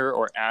near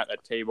or at a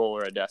table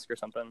or a desk or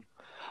something?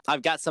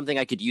 I've got something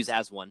I could use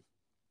as one.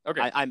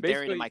 Okay. I'm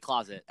buried in my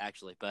closet,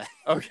 actually, but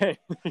okay.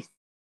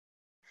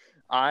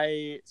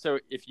 So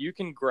if you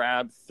can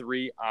grab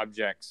 3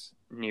 objects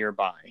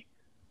nearby,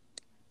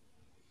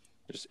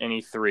 just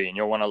any 3, and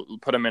you'll want to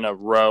put them in a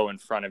row in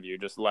front of you,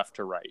 just left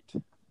to right.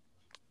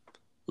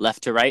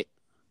 Left to right?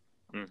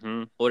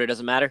 Mm-hmm. Order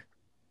doesn't matter?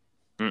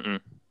 Mm-mm.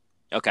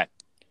 Okay.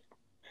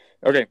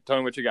 Okay, tell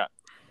me what you got.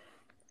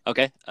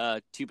 Okay.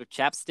 A tube of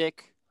chapstick,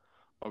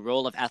 a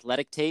roll of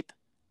athletic tape,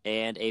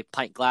 and a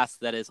pint glass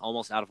that is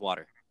almost out of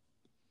water.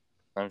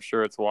 I'm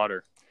sure it's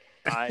water.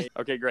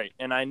 Okay, great.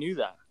 And I knew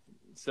that.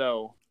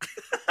 So,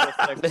 what's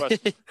the next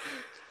question?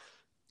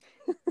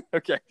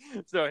 Okay.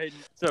 So,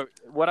 Hayden,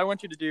 what I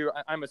want you to do,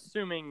 I'm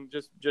assuming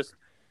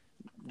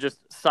just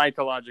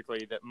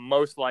psychologically that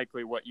most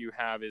likely what you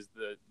have is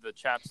the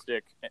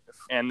chapstick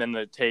and then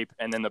the tape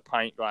and then the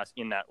pint glass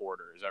in that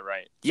order. Is that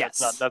right? Yes.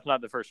 That's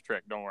not the first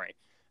trick. Don't worry.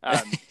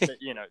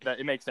 That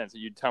it makes sense that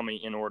you'd tell me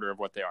in order of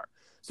what they are.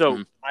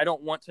 So I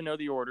don't want to know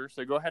the order.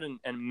 So go ahead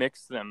and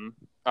mix them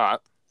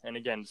up. And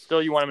again,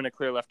 still you want them in a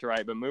clear left to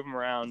right, but move them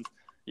around.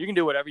 You can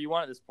do whatever you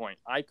want at this point.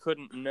 I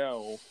couldn't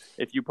know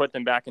if you put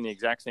them back in the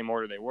exact same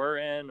order they were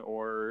in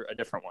or a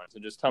different one. So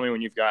just tell me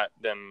when you've got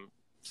them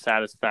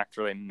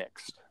satisfactorily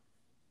mixed.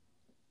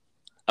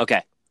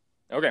 Okay.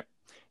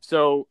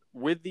 So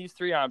with these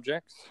three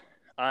objects,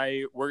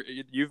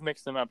 you've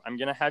mixed them up. I'm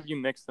going to have you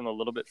mix them a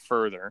little bit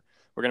further.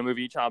 We're going to move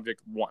each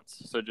object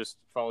once. So just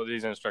follow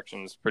these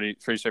instructions. Pretty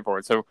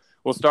straightforward. So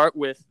we'll start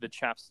with the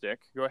chapstick.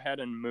 Go ahead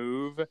and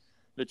move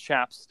the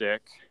chapstick.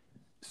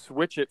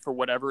 Switch it for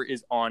whatever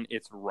is on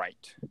its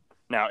right.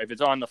 Now, if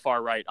it's on the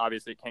far right,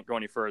 obviously it can't go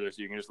any further,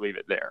 so you can just leave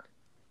it there.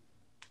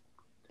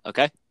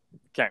 Okay.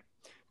 Okay.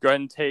 Go ahead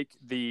and take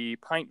the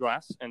pint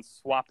glass and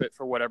swap it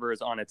for whatever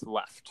is on its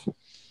left.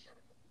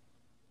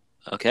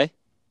 Okay.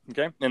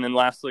 Okay. And then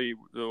lastly,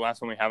 the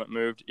last one we haven't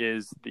moved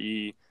is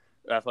the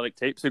athletic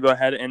tape. So go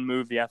ahead and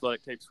move the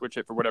athletic tape, switch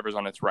it for whatever's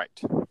on its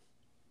right.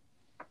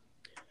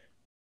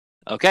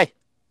 Okay.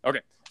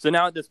 So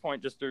now at this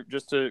point, just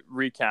to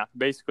recap,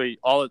 basically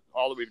all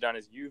that we've done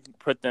is you've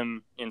put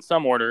them in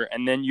some order,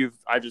 and then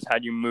I've just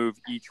had you move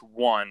each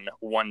one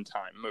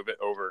time, move it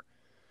over.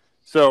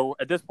 So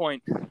at this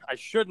point, I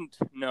shouldn't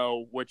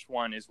know which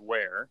one is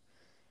where.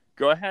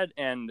 Go ahead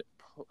and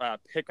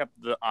pick up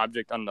the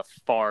object on the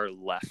far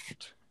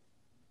left.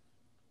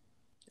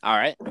 All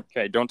right.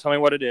 Okay, don't tell me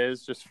what it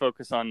is. Just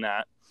focus on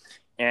that.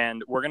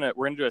 And we're gonna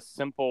do a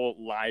simple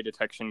lie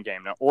detection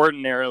game. Now,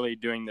 ordinarily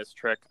doing this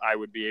trick, I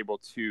would be able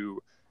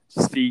to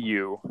see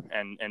you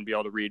and be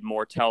able to read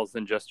more tells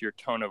than just your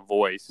tone of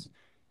voice.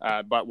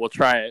 But we'll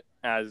try it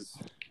as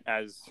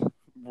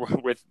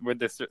with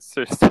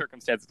the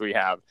circumstances we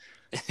have.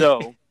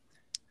 So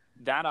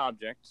that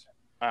object,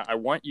 I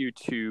want you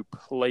to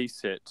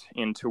place it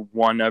into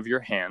one of your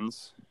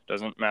hands.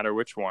 Doesn't matter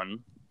which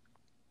one.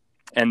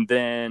 And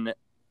then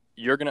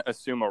you're going to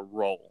assume a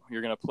role.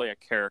 You're going to play a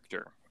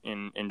character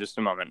in just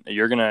a moment.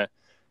 You're going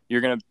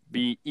to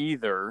be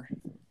either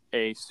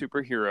a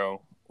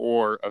superhero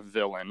or a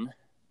villain.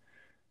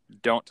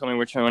 Don't tell me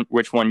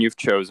which one you've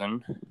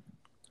chosen.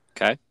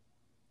 Okay.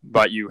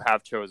 But you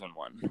have chosen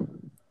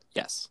one.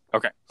 Yes.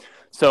 Okay.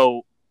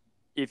 So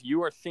if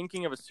you are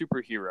thinking of a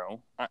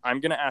superhero,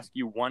 I'm going to ask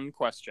you one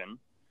question,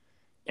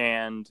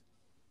 and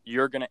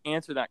you're going to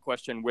answer that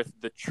question with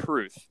the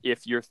truth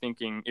if you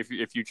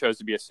chose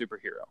to be a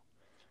superhero.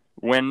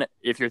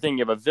 If you're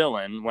thinking of a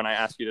villain, when I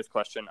ask you this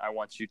question, I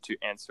want you to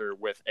answer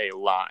with a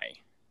lie.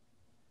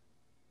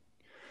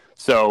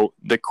 So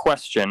the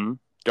question,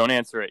 don't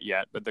answer it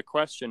yet, but the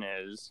question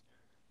is,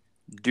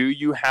 do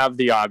you have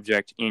the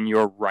object in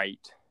your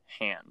right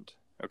hand?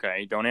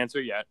 Okay, don't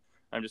answer yet.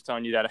 I'm just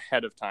telling you that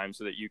ahead of time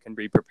so that you can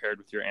be prepared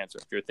with your answer.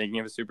 If you're thinking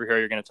of a superhero,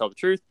 you're going to tell the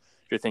truth.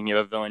 If you're thinking of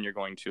a villain, you're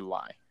going to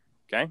lie.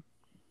 Okay?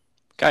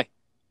 Okay.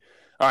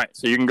 All right,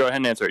 so you can go ahead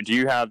and answer it. Do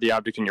you have the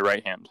object in your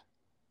right hand?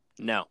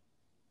 No.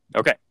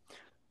 Okay.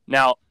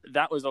 Now,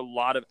 that was a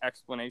lot of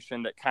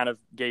explanation that kind of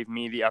gave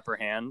me the upper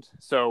hand.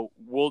 So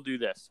we'll do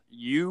this.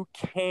 You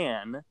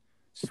can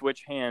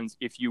switch hands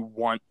if you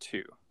want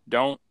to.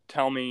 Don't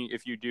tell me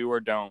if you do or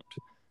don't,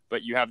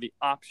 but you have the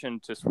option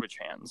to switch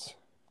hands.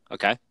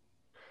 Okay.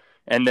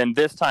 And then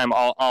this time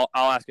I'll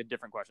ask a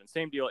different question.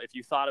 Same deal. If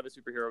you thought of a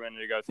superhero a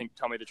minute ago,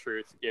 tell me the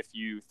truth. If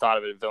you thought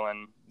of a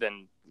villain,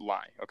 then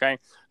lie. Okay.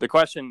 The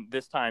question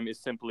this time is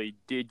simply,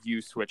 did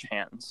you switch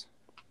hands?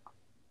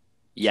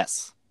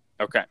 Yes.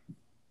 Okay.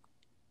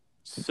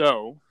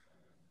 So,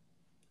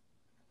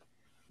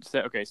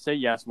 say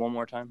yes one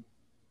more time.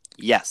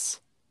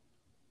 Yes.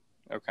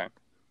 Okay.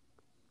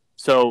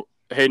 So,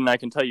 Hayden, I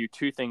can tell you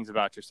two things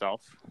about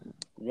yourself.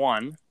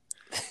 One,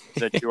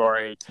 that you are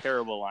a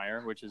terrible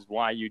liar, which is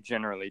why you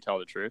generally tell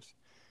the truth.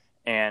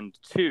 And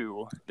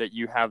two, that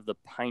you have the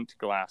pint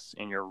glass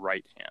in your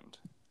right hand.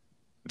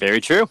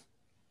 Very true.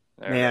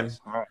 Man.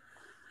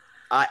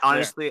 I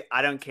honestly,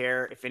 I don't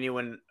care if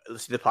anyone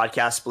listening to the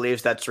podcast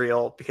believes that's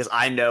real, because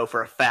I know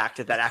for a fact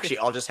that actually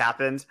all just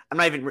happened. I'm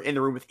not even in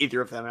the room with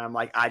either of them, and I'm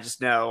like, I just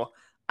know.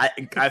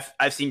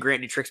 I've seen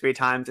Grant do tricks many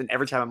times, and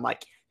every time I'm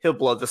like, he'll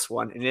blow this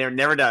one, and it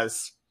never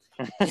does.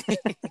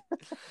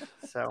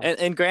 So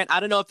and Grant, I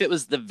don't know if it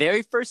was the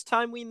very first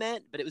time we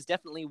met, but it was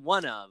definitely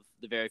one of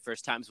the very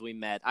first times we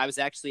met. I was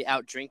actually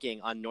out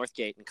drinking on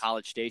Northgate in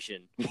College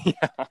Station.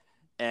 Yeah.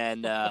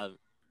 And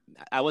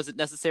I wasn't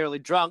necessarily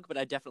drunk, but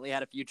I definitely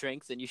had a few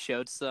drinks, and you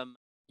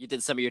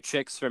did some of your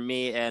tricks for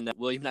me and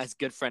William and I's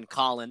good friend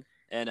Colin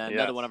and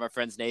another one of our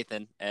friends,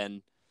 Nathan.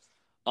 And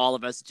all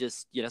of us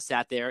just,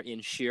 sat there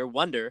in sheer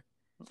wonder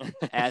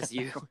as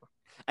you.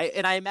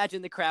 I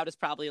imagine the crowd is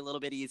probably a little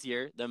bit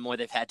easier the more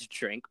they've had to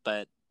drink,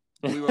 but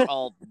we were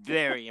all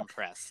very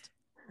impressed.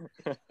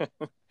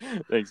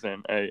 Thanks,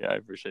 man. I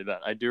appreciate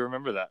that. I do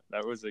remember that.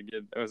 That was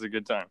a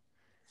good time.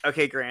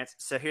 Okay, Grant.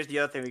 So here's the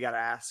other thing we got to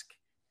ask.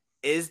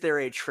 Is there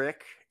a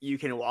trick you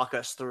can walk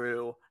us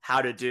through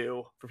how to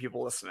do for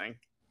people listening?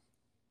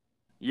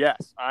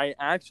 Yes, I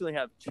actually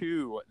have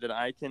two that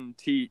I can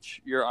teach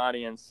your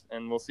audience,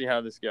 and we'll see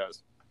how this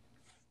goes.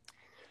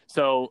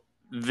 So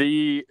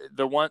the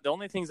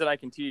only things that I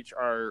can teach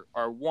are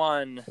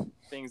one,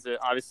 things that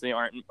obviously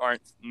aren't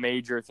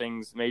major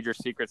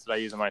secrets that I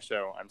use on my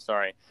show. I'm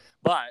sorry,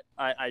 but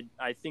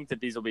I think that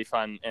these will be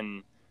fun,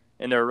 and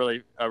they're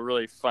a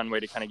really fun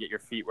way to kind of get your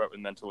feet wet with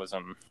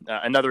mentalism.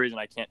 Another reason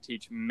I can't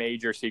teach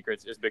major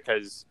secrets is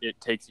because it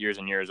takes years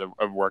and years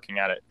of working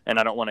at it. And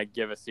I don't want to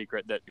give a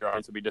secret that your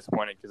audience will be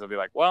disappointed because they'll be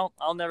like, well,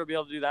 I'll never be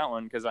able to do that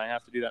one because I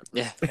have to do that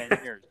for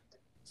 10 years.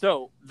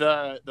 So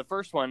the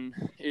first one,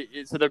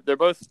 so they're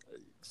both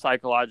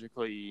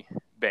psychologically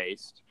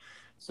based.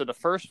 So the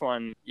first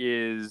one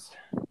is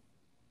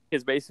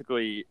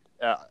basically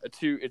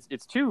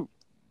it's two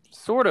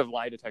sort of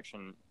lie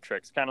detection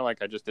tricks, kind of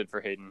like I just did for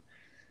Hayden.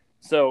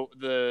 So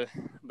the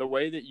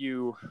way that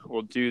you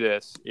will do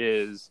this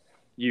is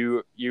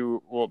you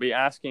will be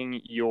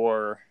asking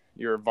your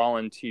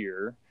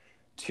volunteer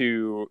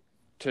to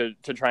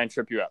try and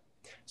trip you up.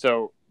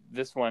 So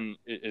this one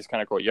is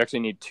kind of cool. You actually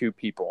need two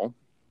people,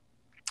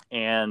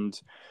 and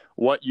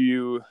what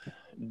you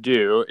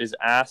do is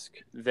ask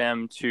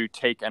them to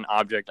take an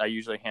object. I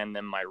usually hand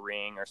them my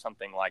ring or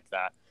something like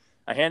that.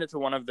 I hand it to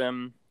one of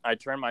them. I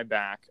turn my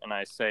back and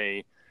I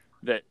say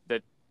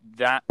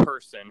that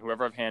person,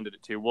 whoever I've handed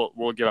it to,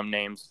 we'll give them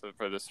names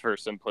for this for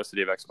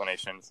simplicity of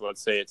explanation. So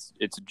let's say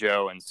it's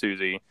Joe and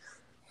Susie.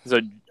 So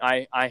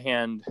I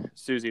hand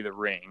Susie the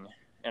ring,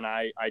 and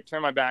I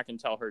turn my back and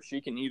tell her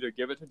she can either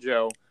give it to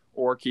Joe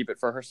or keep it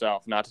for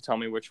herself, not to tell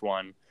me which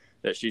one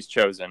that she's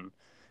chosen.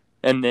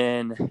 And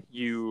then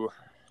you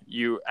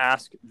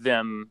ask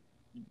them.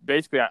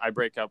 Basically, I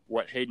break up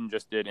what Hayden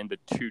just did into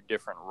two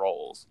different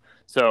roles.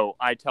 So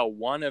I tell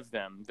one of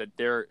them that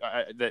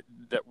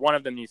that one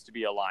of them needs to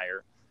be a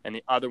liar, and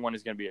the other one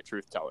is going to be a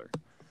truth teller.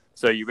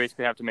 So you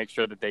basically have to make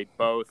sure that they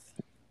both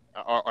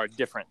are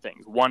different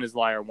things. One is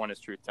liar, one is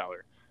truth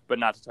teller, but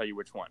not to tell you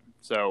which one.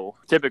 So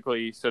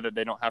typically, so that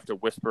they don't have to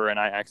whisper and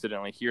I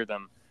accidentally hear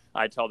them,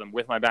 I tell them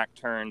with my back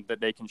turned that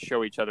they can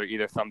show each other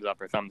either thumbs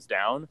up or thumbs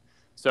down.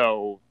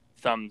 So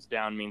thumbs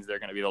down means they're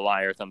going to be the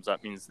liar. Thumbs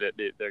up means that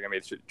they're going to be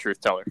the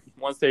truth teller.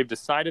 Once they've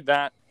decided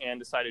that and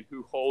decided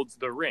who holds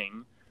the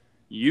ring,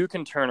 you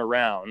can turn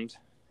around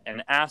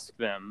and ask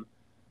them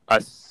a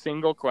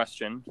single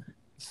question.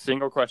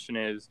 Single question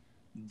is,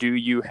 do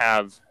you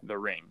have the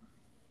ring?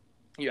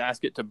 You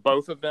ask it to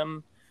both of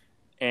them,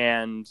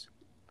 and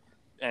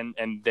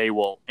they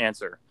will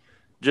answer.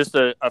 Just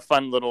a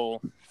fun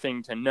little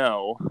thing to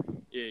know,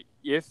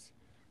 if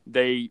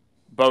they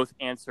both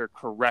answer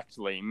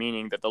correctly,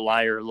 meaning that the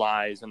liar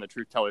lies and the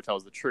truth teller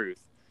tells the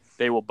truth,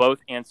 they will both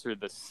answer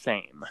the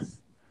same.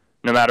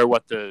 No matter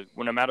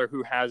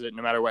who has it,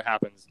 no matter what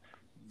happens,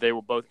 they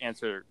will both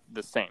answer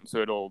the same. So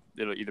it'll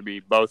either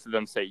be both of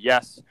them say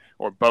yes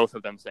or both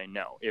of them say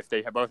no. If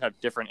they both have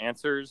different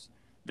answers,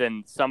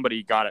 then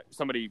somebody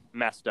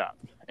messed up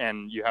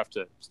and you have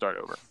to start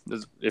over,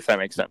 if that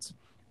makes sense.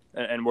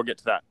 And we'll get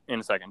to that in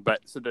a second.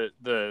 But so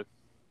the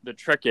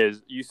trick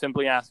is you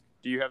simply ask,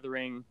 do you have the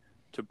ring,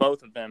 to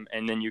both of them,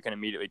 and then you can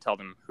immediately tell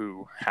them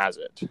who has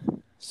it.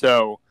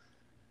 So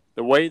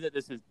the way that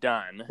this is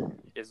done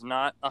is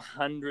not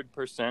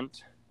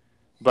 100%,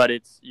 but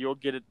you'll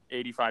get it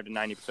 85 to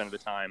 90% of the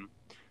time.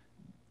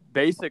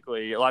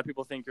 Basically, a lot of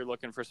people think you're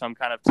looking for some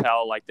kind of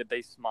tell, like that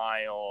they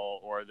smile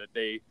or that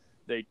they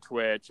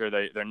twitch or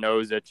their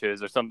nose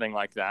itches or something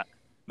like that.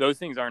 Those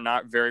things are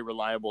not very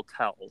reliable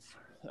tells.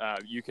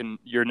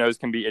 Your nose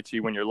can be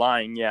itchy when you're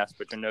lying, yes,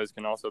 but your nose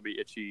can also be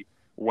itchy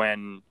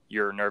when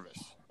you're nervous.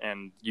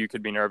 And you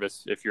could be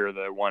nervous if you're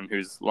the one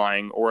who's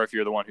lying or if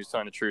you're the one who's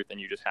telling the truth and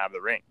you just have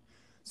the ring.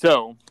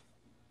 So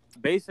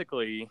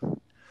basically,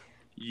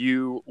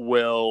 you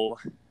will,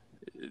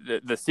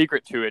 the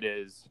secret to it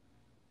is,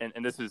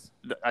 and this is,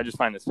 I just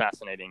find this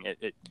fascinating.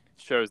 It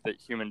shows that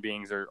human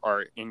beings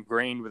are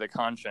ingrained with a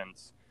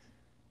conscience.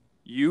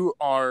 You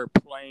are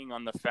playing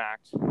on the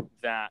fact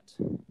that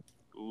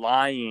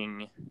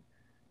lying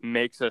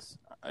makes us,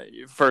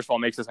 first of all,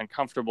 makes us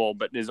uncomfortable,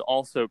 but is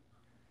also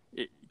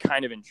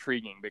kind of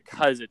intriguing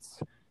because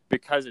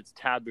it's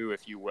taboo,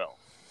 if you will.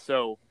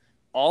 So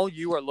all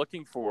you are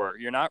looking for,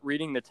 you're not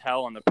reading the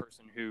tell on the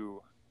person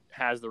who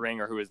has the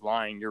ring or who is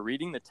lying. You're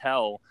reading the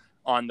tell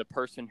on the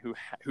person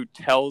who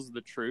tells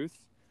the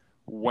truth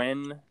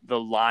when the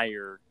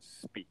liar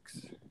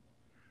speaks.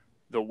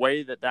 The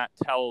way that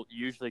tell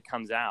usually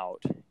comes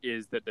out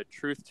is that the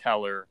truth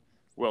teller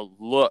will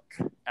look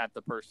at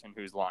the person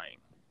who's lying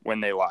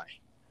when they lie.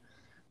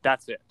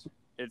 That's it.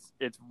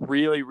 It's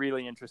really,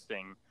 really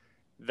interesting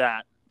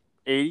that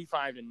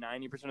 85 to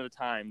 90% of the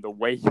time, the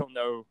way you'll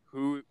know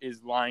who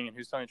is lying and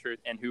who's telling the truth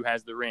and who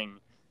has the ring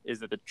is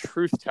that the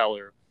truth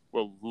teller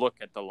will look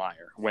at the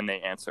liar when they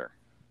answer.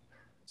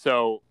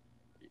 So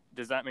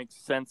does that make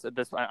sense at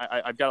this?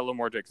 I've got a little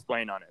more to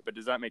explain on it, but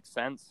does that make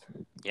sense?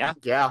 Yeah.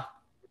 Yeah.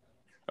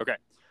 Okay.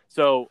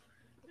 So,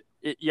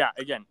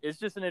 again, it's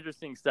just an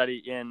interesting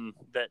study in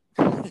that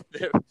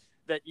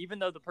that even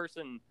though the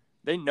person,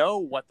 they know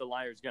what the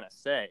liar is going to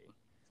say,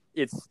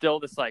 it's still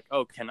this like,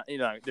 oh,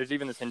 there's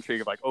even this intrigue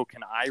of like, oh,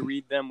 can I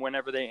read them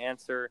whenever they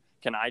answer?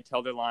 Can I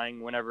tell they're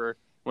lying whenever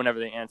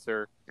they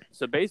answer?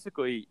 So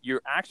basically,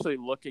 you're actually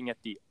looking at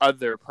the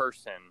other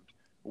person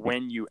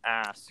when you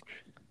ask,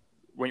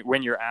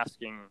 when you're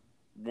asking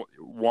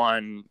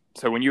one.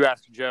 So when you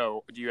ask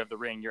Joe, do you have the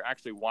ring? You're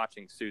actually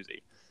watching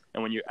Susie.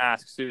 And when you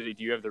ask Susie,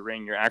 do you have the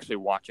ring? You're actually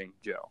watching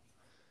Joe.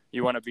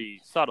 You want to be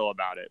subtle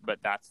about it, but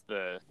that's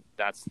the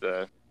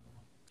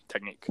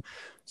technique.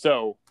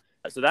 So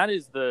that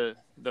is the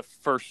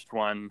first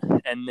one.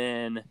 And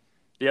then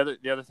the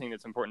other thing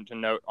that's important to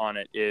note on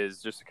it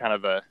is just kind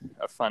of a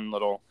fun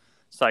little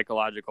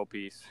psychological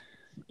piece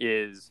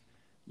is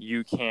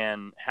you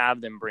can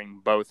have them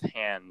bring both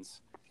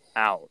hands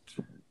out,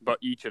 but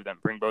each of them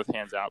bring both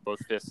hands out,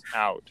 both fists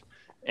out,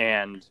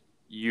 and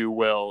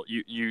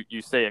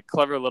you say a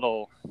clever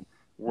little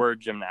word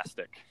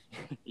gymnastic.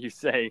 You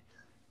say,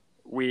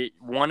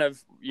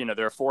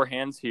 there are 4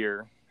 hands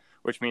here,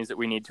 which means that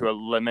we need to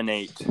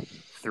eliminate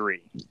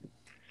 3.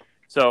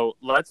 So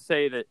let's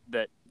say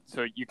that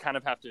so you kind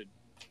of have to,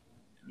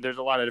 there's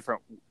a lot of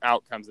different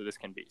outcomes that this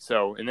can be.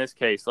 So in this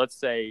case, let's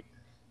say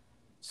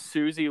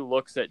Susie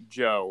looks at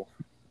Joe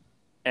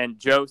and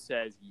Joe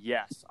says,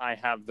 yes, I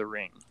have the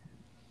ring.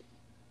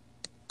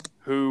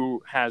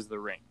 Who has the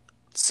ring?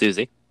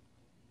 Susie.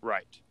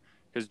 Right.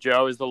 Because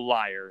Joe is the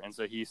liar, and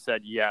so he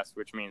said yes,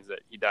 which means that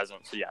he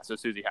doesn't. So, so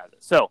Susie has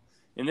it. So,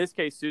 in this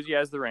case, Susie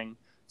has the ring.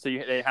 So,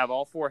 they have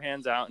all 4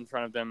 hands out in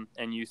front of them,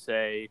 and you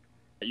say,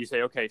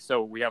 okay,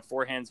 so we have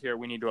 4 hands here.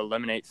 We need to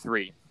eliminate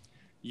 3.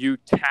 You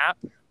tap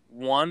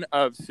one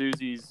of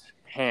Susie's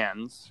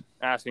hands,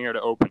 asking her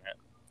to open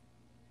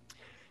it.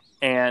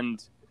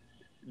 And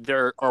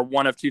there are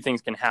one of 2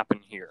 things can happen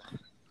here,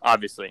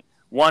 obviously.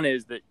 One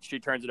is that she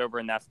turns it over,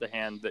 and that's the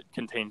hand that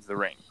contains the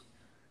ring.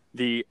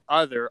 The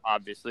other,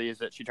 obviously, is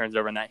that she turns it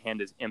over and that hand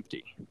is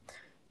empty.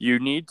 You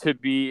need to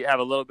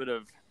have a little bit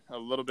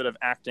of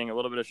acting, a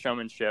little bit of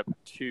showmanship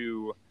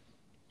to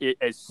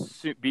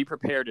be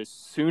prepared. As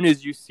soon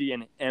as you see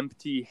an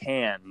empty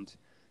hand,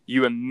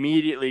 you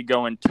immediately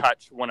go and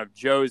touch one of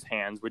Joe's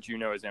hands, which you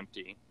know is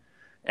empty,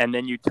 and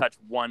then you touch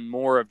one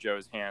more of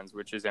Joe's hands,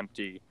 which is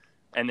empty,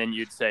 and then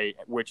you'd say,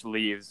 which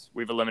leaves?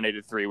 We've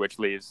eliminated 3, which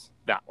leaves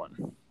that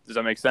one. Does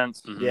that make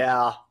sense? Mm-hmm.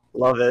 Yeah.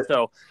 Love it.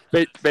 So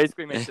it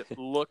basically makes it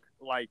look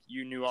like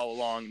you knew all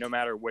along, no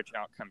matter which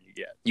outcome you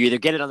get. You either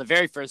get it on the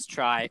very first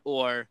try,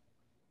 or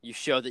you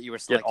show that you were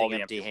selecting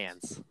empty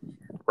hands.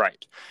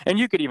 Right. And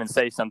you could even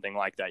say something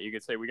like that. You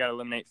could say, we got to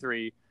eliminate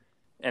 3,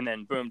 and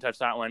then boom, touch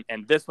that one.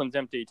 And this one's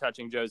empty,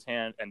 touching Joe's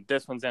hand. And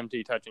this one's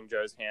empty, touching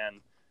Joe's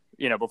hand,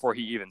 before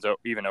he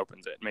even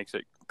opens it. It makes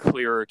it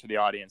clearer to the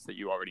audience that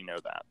you already know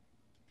that.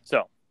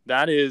 So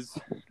that is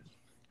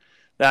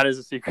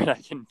a secret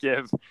I can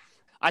give.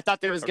 I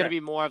thought there was going to be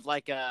more of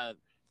like a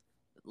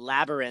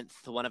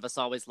labyrinth. One of us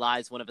always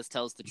lies, one of us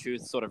tells the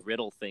truth, sort of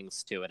riddle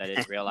things to it. I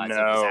didn't realize it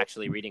was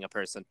actually reading a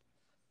person.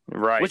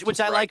 Right. Which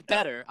I like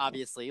better,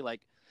 obviously. Like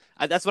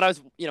that's what I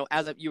was,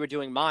 as you were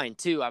doing mine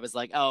too, I was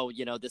like, oh,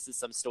 this is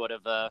some sort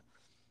of a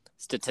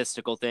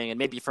statistical thing. And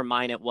maybe for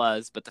mine it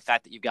was, but the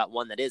fact that you've got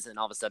one that isn't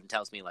all of a sudden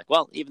tells me like,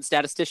 well, even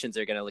statisticians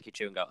are going to look at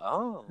you and go,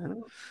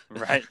 oh.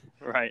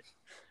 Right.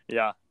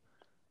 Yeah.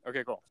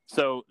 Okay, cool.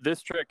 So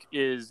this trick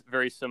is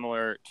very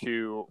similar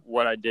to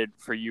what I did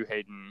for you,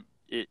 Hayden.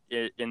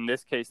 In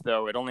this case,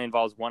 though, it only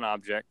involves one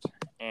object,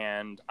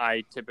 and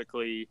I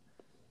typically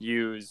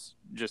use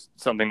just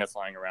something that's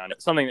lying around.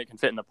 It's something that can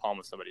fit in the palm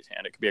of somebody's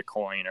hand. It could be a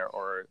coin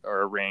or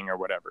a ring or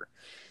whatever.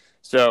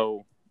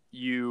 So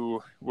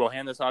you will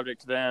hand this object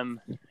to them,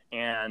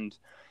 and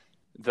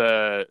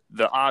the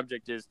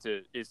object is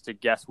to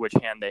guess which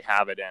hand they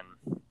have it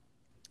in.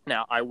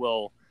 Now, I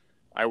will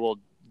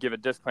give a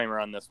disclaimer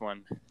on this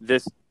one.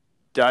 This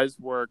does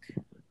work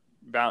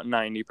about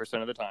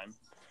 90% of the time.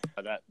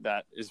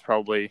 That is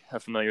probably a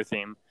familiar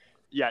theme.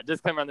 Yeah,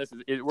 disclaimer on this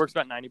is it works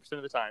about 90%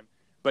 of the time,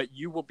 but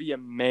you will be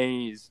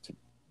amazed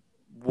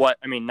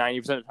 90%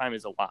 of the time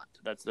is a lot.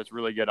 That's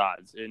really good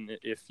odds. And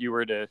if you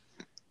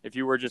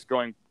were just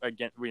going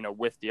again,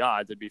 with the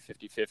odds, it'd be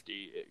 50-50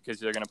 because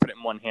they're going to put it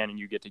in one hand and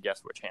you get to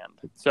guess which hand.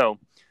 So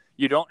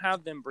you don't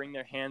have them bring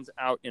their hands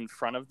out in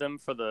front of them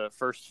for the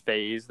first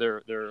phase.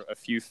 There are a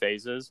few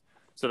phases.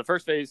 So the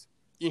first phase,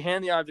 you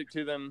hand the object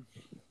to them.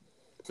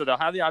 So they'll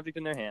have the object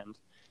in their hand,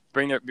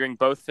 bring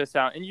both fists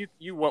out, and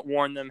you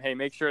warn them, hey,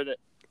 make sure that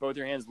both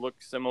your hands look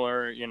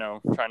similar.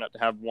 Try not to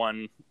have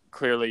one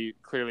clearly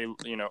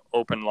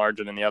open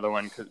larger than the other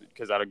one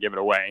because that'll give it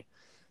away.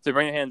 So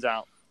bring your hands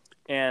out,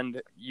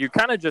 and you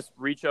kind of just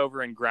reach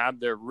over and grab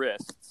their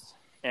wrists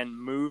and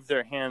move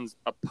their hands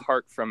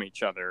apart from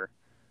each other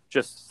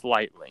just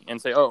slightly and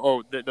say,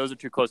 oh, those are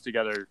too close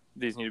together.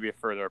 These need to be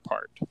further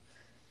apart.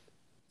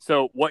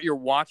 So what you're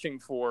watching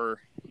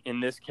for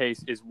in this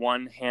case is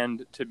one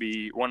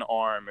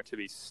arm to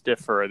be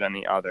stiffer than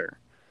the other.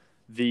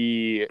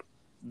 The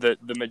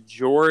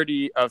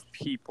majority of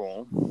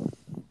people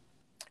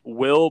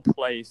will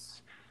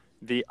place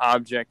the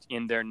object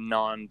in their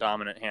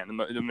non-dominant hand.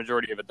 The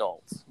majority of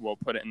adults will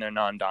put it in their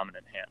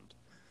non-dominant hand.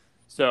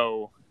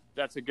 So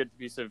that's a good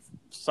piece of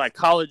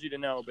psychology to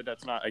know, but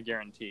that's not a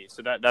guarantee.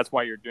 So that's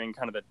why you're doing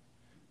kind of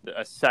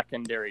a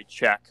secondary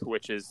check,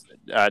 which is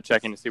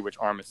checking to see which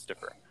arm is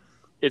stiffer.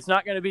 It's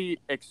not going to be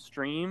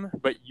extreme,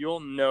 but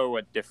you'll know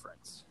a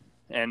difference.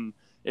 And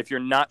if you're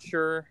not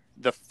sure,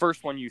 the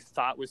first one you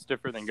thought was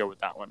stiffer, then go with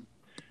that one.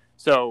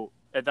 So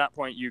at that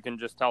point, you can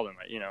just tell them,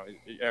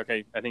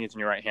 okay, I think it's in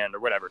your right hand or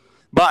whatever.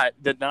 But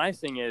the nice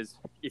thing is,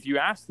 if you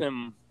ask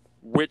them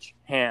which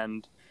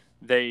hand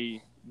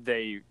they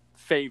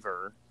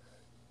favor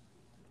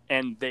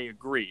and they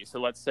agree.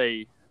 So let's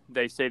say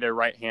they say they're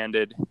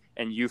right-handed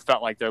and you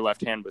felt like their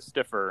left hand was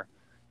stiffer,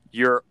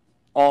 you're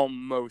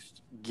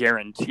almost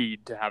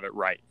guaranteed to have it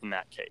right in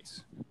that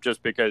case,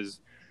 just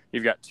because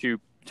you've got two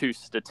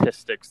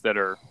statistics that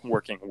are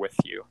working with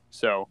you.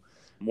 So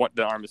what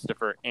the arm is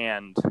stiffer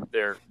and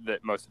that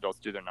most adults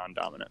do their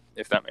non-dominant,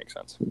 if that makes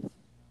sense.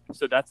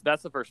 So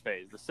that's the first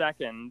phase. The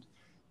second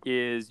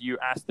is you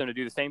ask them to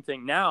do the same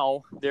thing.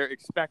 Now they're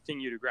expecting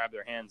you to grab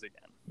their hands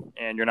again,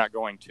 and you're not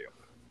going to.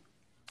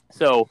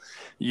 So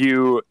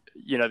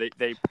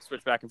they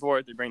switch back and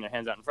forth. They bring their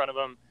hands out in front of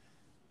them.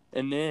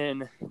 And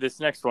then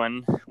this next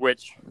one,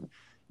 which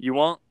you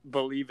won't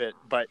believe it,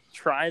 but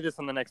try this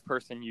on the next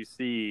person you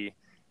see.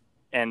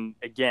 And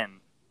again,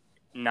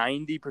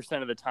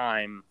 90% of the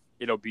time,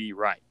 it'll be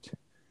right.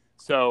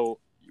 So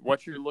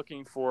what you're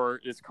looking for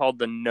is called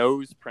the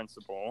nose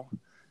principle.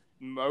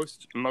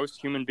 Most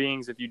human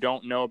beings, if you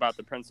don't know about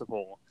the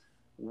principle,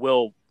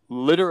 will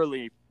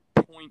literally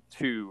point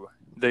to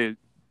the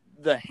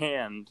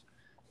hand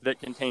that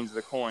contains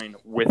the coin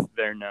with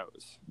their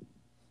nose.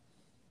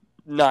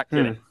 Not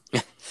kidding.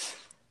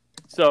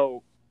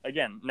 So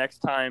again, next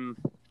time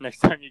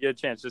you get a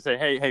chance, just say,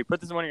 hey,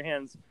 put this in one of your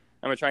hands.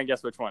 I'm gonna try and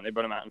guess which one. They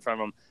put them out in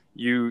front of them.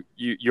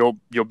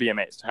 You'll be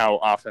amazed how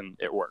often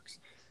it works.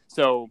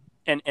 So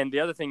and the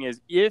other thing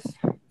is, if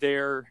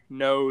their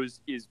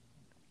nose is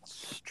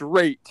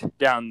straight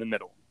down the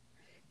middle,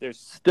 there's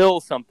still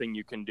something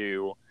you can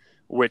do,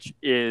 which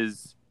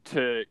is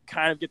to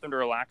kind of get them to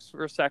relax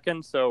for a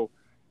second. So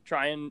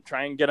try and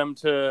get them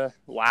to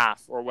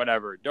laugh or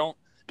whatever. Don't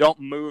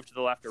move to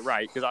the left or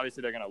right, because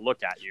obviously they're going to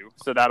look at you.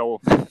 So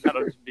that'll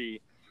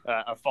be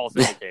a false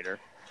indicator.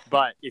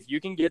 But if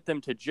you can get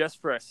them to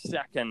just for a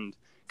second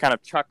kind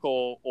of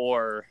chuckle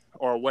or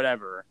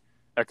whatever,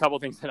 a couple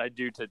things that I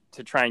do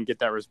to try and get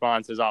that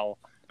response is I'll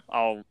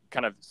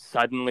kind of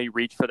suddenly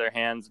reach for their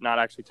hands, not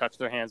actually touch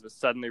their hands, but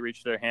suddenly reach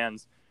for their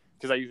hands,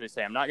 because I usually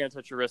say, I'm not going to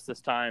touch your wrist this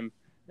time.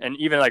 And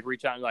even like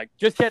reach out and like,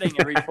 just kidding,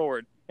 and reach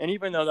forward. And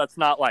even though that's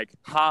not like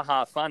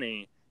ha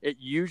funny, it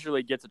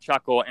usually gets a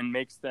chuckle and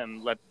makes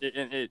them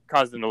it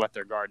causes them to let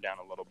their guard down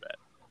a little bit.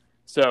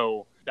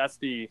 So that's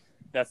the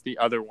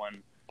other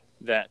one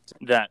that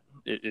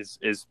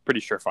is pretty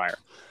surefire.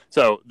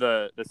 So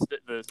the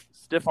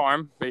stiff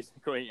arm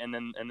basically, and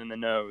then the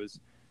nose,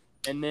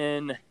 and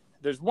then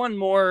there's one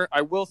more.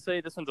 I will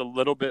say this one's a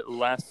little bit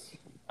less.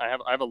 I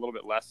have a little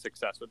bit less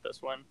success with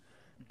this one,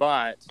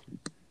 but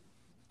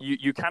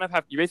you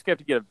basically have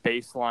to get a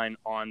baseline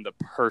on the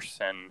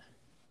person.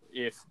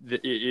 If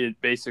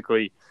it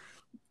basically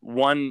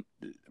one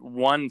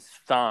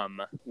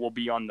thumb will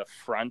be on the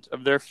front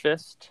of their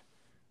fist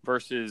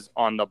versus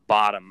on the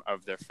bottom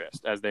of their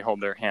fist as they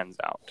hold their hands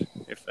out.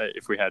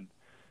 If we had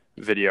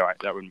video,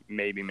 that would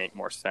maybe make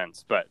more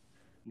sense. But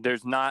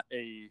there's not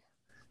a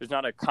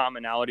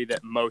commonality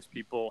that most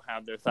people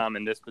have their thumb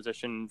in this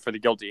position for the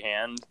guilty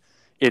hand.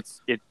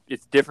 It's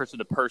different to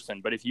the person.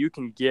 But if you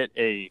can get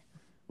a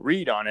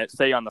read on it,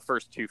 say on the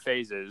first two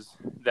phases,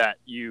 that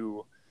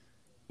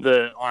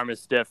the arm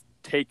is stiff,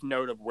 take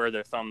note of where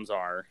their thumbs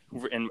are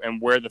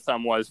and where the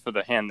thumb was for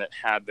the hand that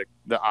had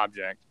the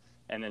object.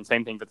 And then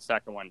same thing for the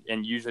second one.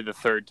 And usually the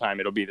third time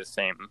it'll be the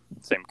same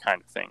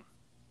kind of thing.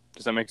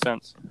 Does that make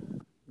sense?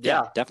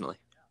 Yeah, definitely.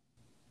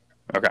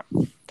 Okay.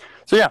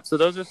 So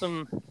those are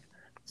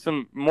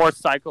some more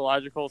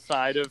psychological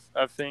side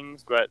of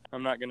things, but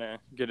I'm not going to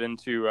get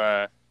into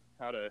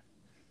how to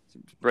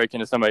break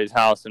into somebody's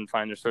house and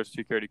find their Social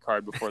Security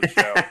card before the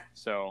show.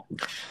 So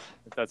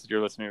if that's what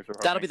you're listening to,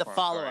 that'll be the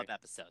follow-up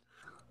episode.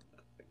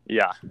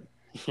 Yeah.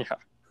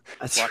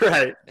 That's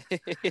right.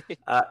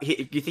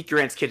 You think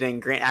Grant's kidding?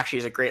 Grant actually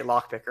is a great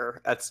lock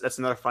picker. That's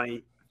another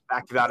funny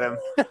fact about him.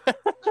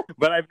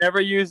 But I've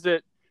never used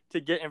it to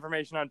get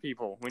information on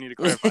people. We need to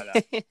clarify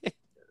that.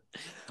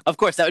 Of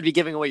course, that would be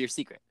giving away your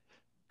secret.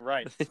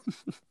 Right.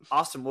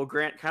 Awesome. Well,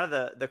 Grant, kind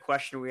of the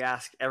question we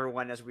ask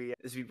everyone as we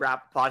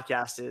wrap the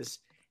podcast is,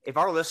 if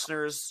our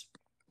listeners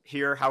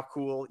hear how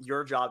cool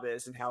your job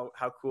is and how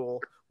cool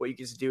what you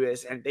get to do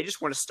is, and they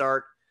just want to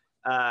start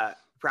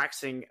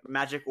practicing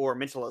magic or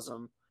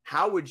mentalism,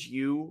 How would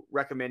you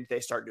recommend they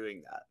start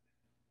doing that?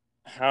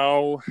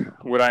 How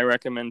would I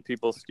recommend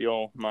people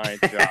steal my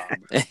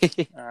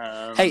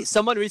job? Hey,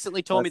 someone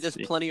recently told me let's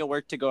there's see. plenty of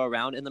work to go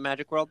around in the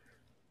magic world.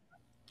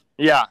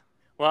 Yeah.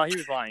 Well, he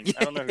was lying.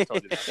 I don't know who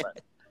told you that,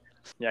 but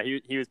yeah,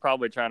 he was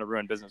probably trying to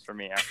ruin business for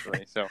me,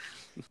 actually. So,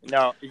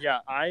 no, yeah,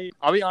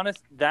 I'll be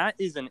honest. That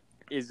is an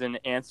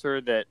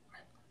answer that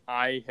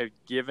I've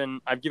given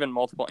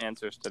multiple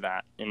answers to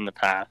that in the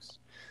past.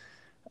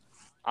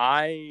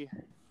 I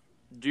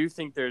do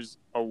think there's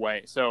a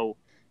way. So,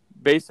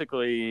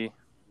 basically,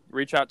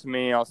 reach out to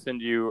me. I'll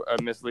send you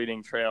a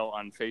misleading trail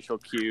on facial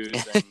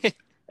cues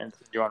and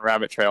send you on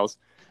rabbit trails.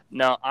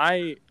 Now,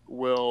 I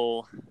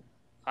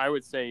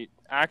would say,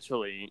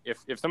 actually,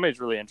 if somebody's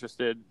really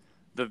interested,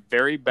 the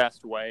very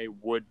best way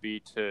would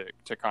be to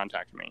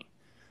contact me.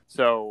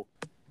 So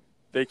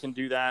they can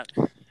do that.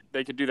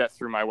 They could do that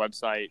through my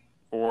website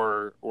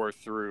or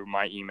through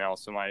my email.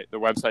 So the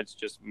website's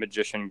just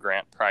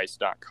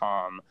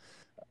magiciangrantprice.com,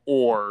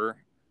 or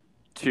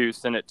to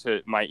send it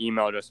to my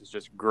email address is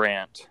just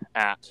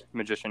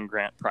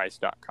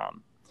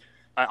grant@magiciangrantprice.com.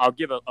 I'll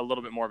give a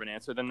little bit more of an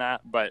answer than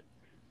that, but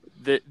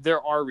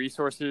there are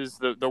resources.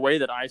 The way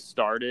that I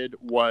started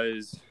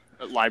was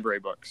library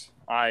books.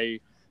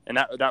 And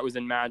that was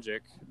in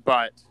magic,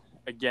 but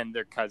again,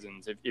 they're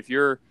cousins. If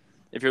you're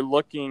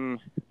looking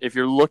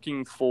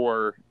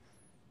for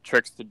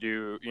tricks to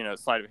do,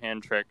 sleight of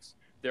hand tricks,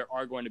 there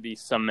are going to be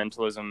some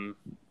mentalism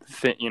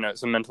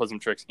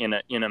tricks in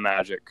a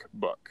magic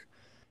book.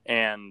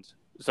 And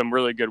some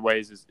really good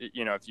ways is,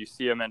 if you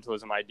see a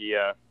mentalism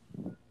idea,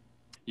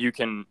 you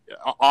can,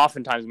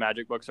 oftentimes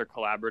magic books are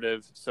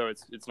collaborative, so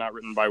it's not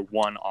written by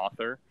one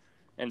author.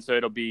 And so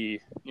it'll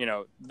be,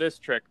 this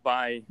trick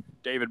by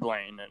David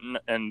Blaine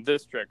and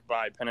this trick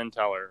by Penn and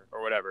Teller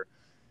or whatever.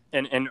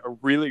 And a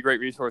really great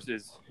resource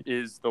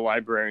is the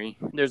library.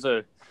 There's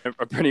a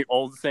pretty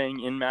old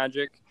saying in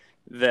magic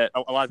that a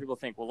lot of people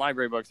think, well,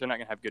 library books, they're not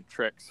going to have good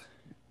tricks.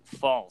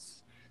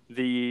 False.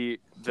 The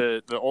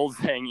old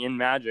saying in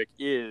magic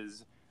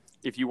is,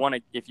 if you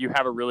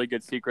have a really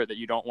good secret that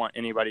you don't want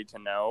anybody to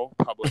know,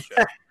 publish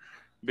it.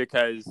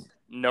 Because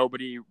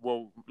nobody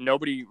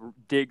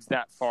digs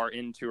that far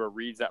into or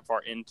reads that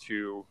far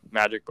into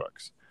magic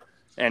books.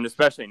 And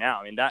especially now.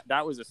 I mean,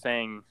 that was a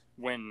saying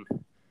when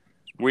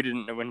we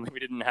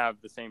didn't have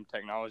the same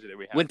technology that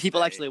we have when people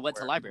today, actually went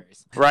to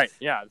libraries. Right.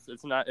 Yeah.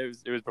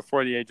 It was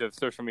before the age of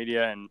social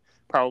media and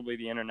probably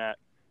the internet,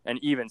 and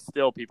even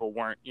still people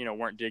weren't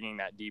digging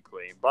that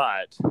deeply.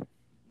 But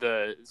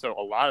so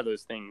a lot of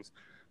those things,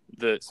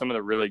 some of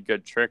the really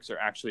good tricks are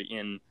actually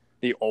in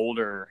the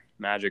older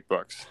magic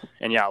books.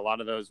 And yeah, a lot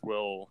of those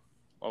will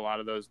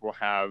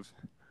have,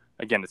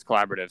 again, it's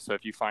collaborative. So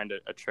if you find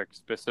a trick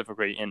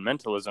specifically in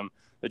mentalism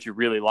that you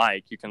really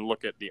like, you can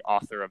look at the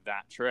author of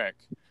that trick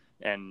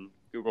and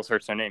Google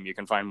search their name. You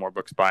can find more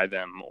books by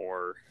them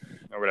or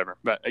whatever.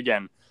 But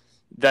again,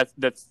 that's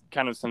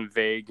kind of some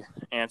vague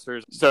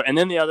answers. So, and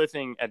then the other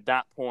thing at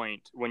that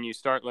point, when you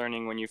start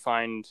learning, when you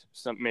find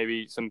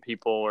maybe some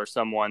people or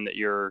someone that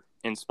you're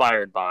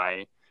inspired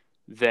by,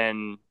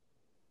 then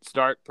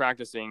start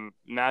practicing.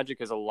 Magic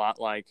is a lot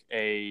like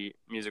a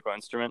musical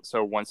instrument.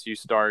 So once you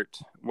start,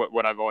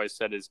 what I've always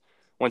said is,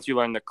 once you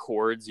learn the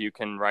chords, you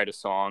can write a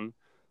song.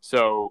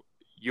 So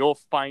you'll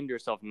find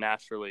yourself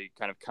naturally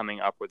kind of coming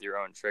up with your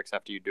own tricks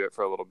after you do it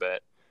for a little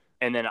bit.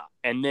 And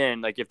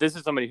then like, if this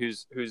is somebody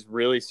who's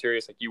really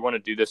serious, like you want to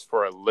do this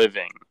for a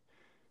living,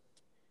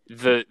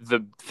 the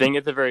thing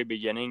at the very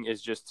beginning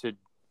is just to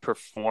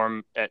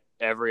perform at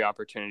every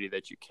opportunity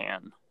that you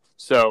can.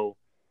 So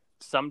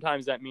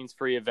sometimes that means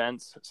free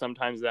events.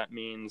 Sometimes that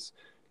means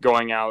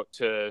going out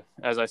to,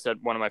 as I said,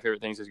 one of my favorite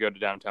things is go to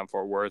downtown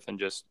Fort Worth and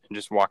just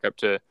walk up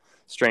to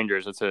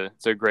strangers. It's a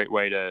great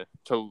way to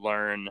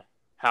learn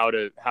how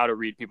to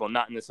read people,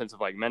 not in the sense of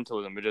like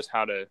mentalism, but just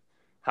how to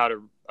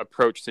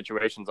approach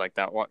situations like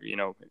that.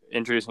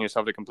 Introducing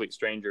yourself to complete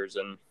strangers,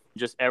 and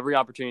just every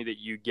opportunity that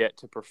you get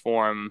to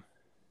perform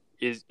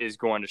is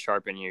going to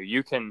sharpen you.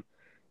 You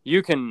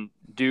can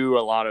do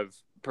a lot of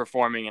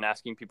performing and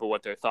asking people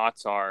what their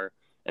thoughts are,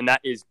 and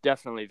that is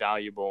definitely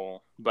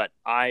valuable, but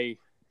I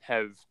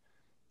have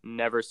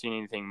never seen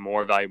anything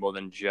more valuable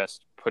than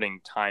just putting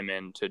time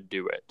in to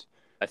do it.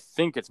 I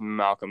think it's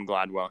Malcolm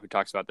Gladwell who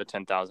talks about the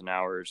 10,000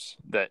 hours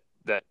that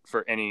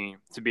for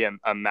to be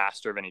a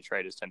master of any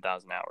trade is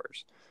 10,000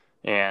 hours.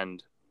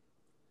 And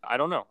I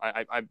don't know.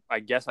 I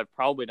guess I've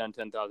probably done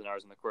 10,000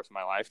 hours in the course of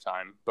my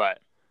lifetime, but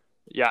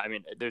yeah, I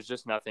mean, there's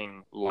just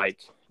nothing like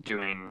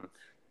doing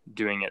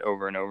it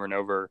over and over and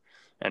over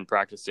and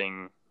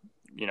practicing,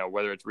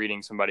 whether it's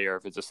reading somebody or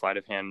if it's a sleight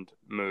of hand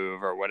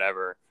move or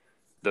whatever.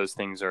 Those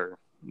things are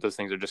just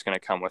going to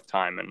come with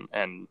time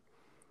and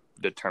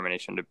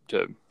determination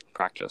to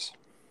practice.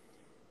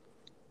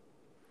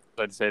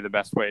 I'd say the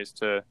best way is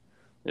to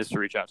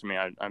reach out to me.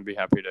 I'd be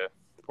happy to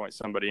point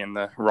somebody in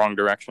the wrong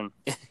direction.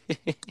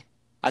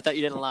 I thought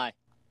you didn't lie.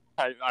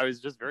 I was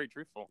just very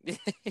truthful.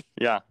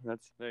 Yeah,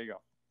 there you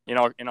go.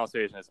 In all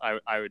seriousness,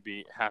 I would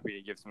be happy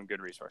to give some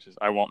good resources.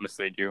 I won't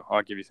mislead you.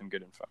 I'll give you some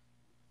good info.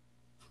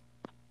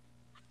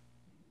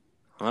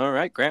 All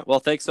right, Grant. Well,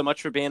 thanks so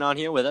much for being on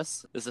here with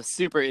us. This is a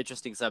super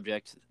interesting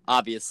subject.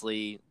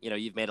 Obviously,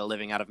 you've made a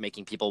living out of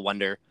making people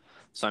wonder.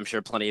 So I'm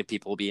sure plenty of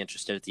people will be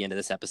interested at the end of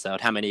this episode.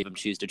 How many of them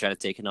choose to try to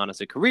take it on as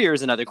a career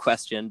is another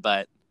question.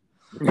 But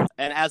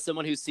and as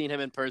someone who's seen him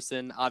in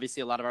person,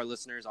 obviously a lot of our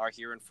listeners are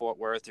here in Fort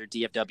Worth, or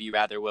DFW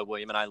rather, where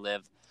William and I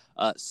live.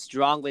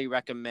 Strongly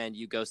recommend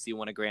you go see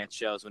one of Grant's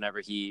shows whenever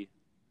he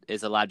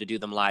is allowed to do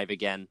them live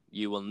again.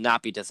 You will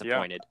not be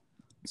disappointed. Yeah.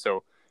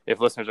 So if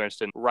listeners are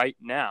interested, right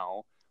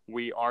now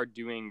we are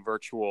doing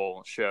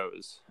virtual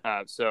shows.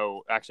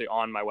 So actually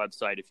on my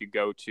website, if you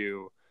go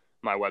to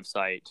my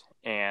website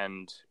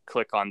and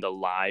click on the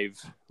live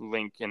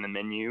link in the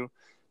menu,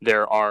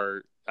 there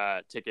are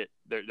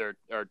there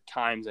are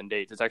times and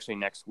dates. It's actually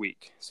next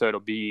week, so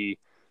it'll be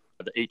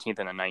the 18th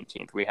and the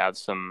 19th. We have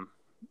some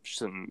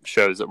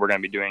shows that we're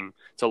going to be doing.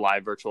 It's a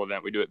live virtual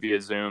event. We do it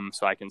via Zoom,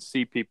 so I can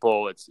see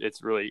people.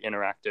 It's really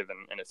interactive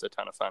and it's a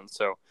ton of fun.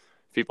 So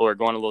if people are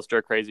going a little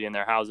stir crazy in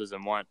their houses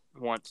and want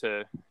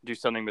to do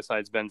something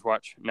besides binge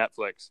watch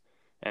Netflix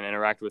and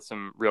interact with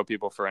some real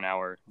people for an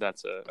hour,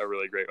 that's a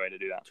really great way to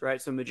do that. That's right.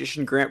 So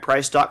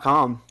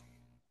magiciangrantprice.com.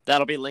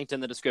 That'll be linked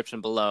in the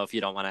description below if you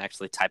don't want to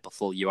actually type a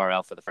full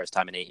URL for the first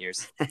time in 8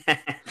 years.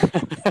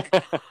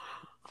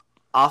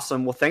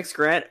 Awesome. Well, thanks,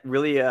 Grant.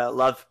 Really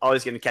love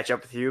always getting to catch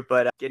up with you,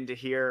 but getting to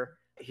hear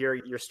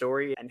your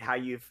story and how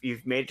you've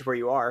made it to where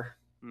you are.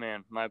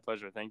 Man, my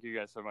pleasure. Thank you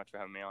guys so much for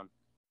having me on.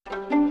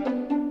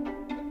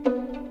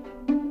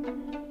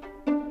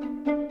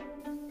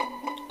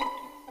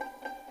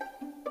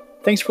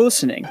 Thanks for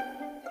listening.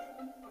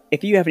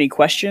 If you have any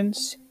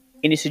questions,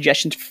 any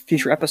suggestions for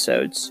future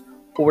episodes,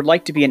 or would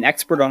like to be an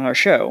expert on our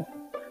show,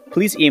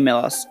 please email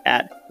us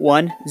at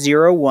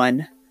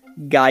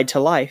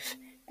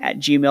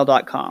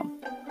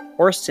 101guidetolife@gmail.com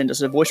or send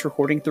us a voice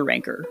recording through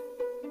Anchor.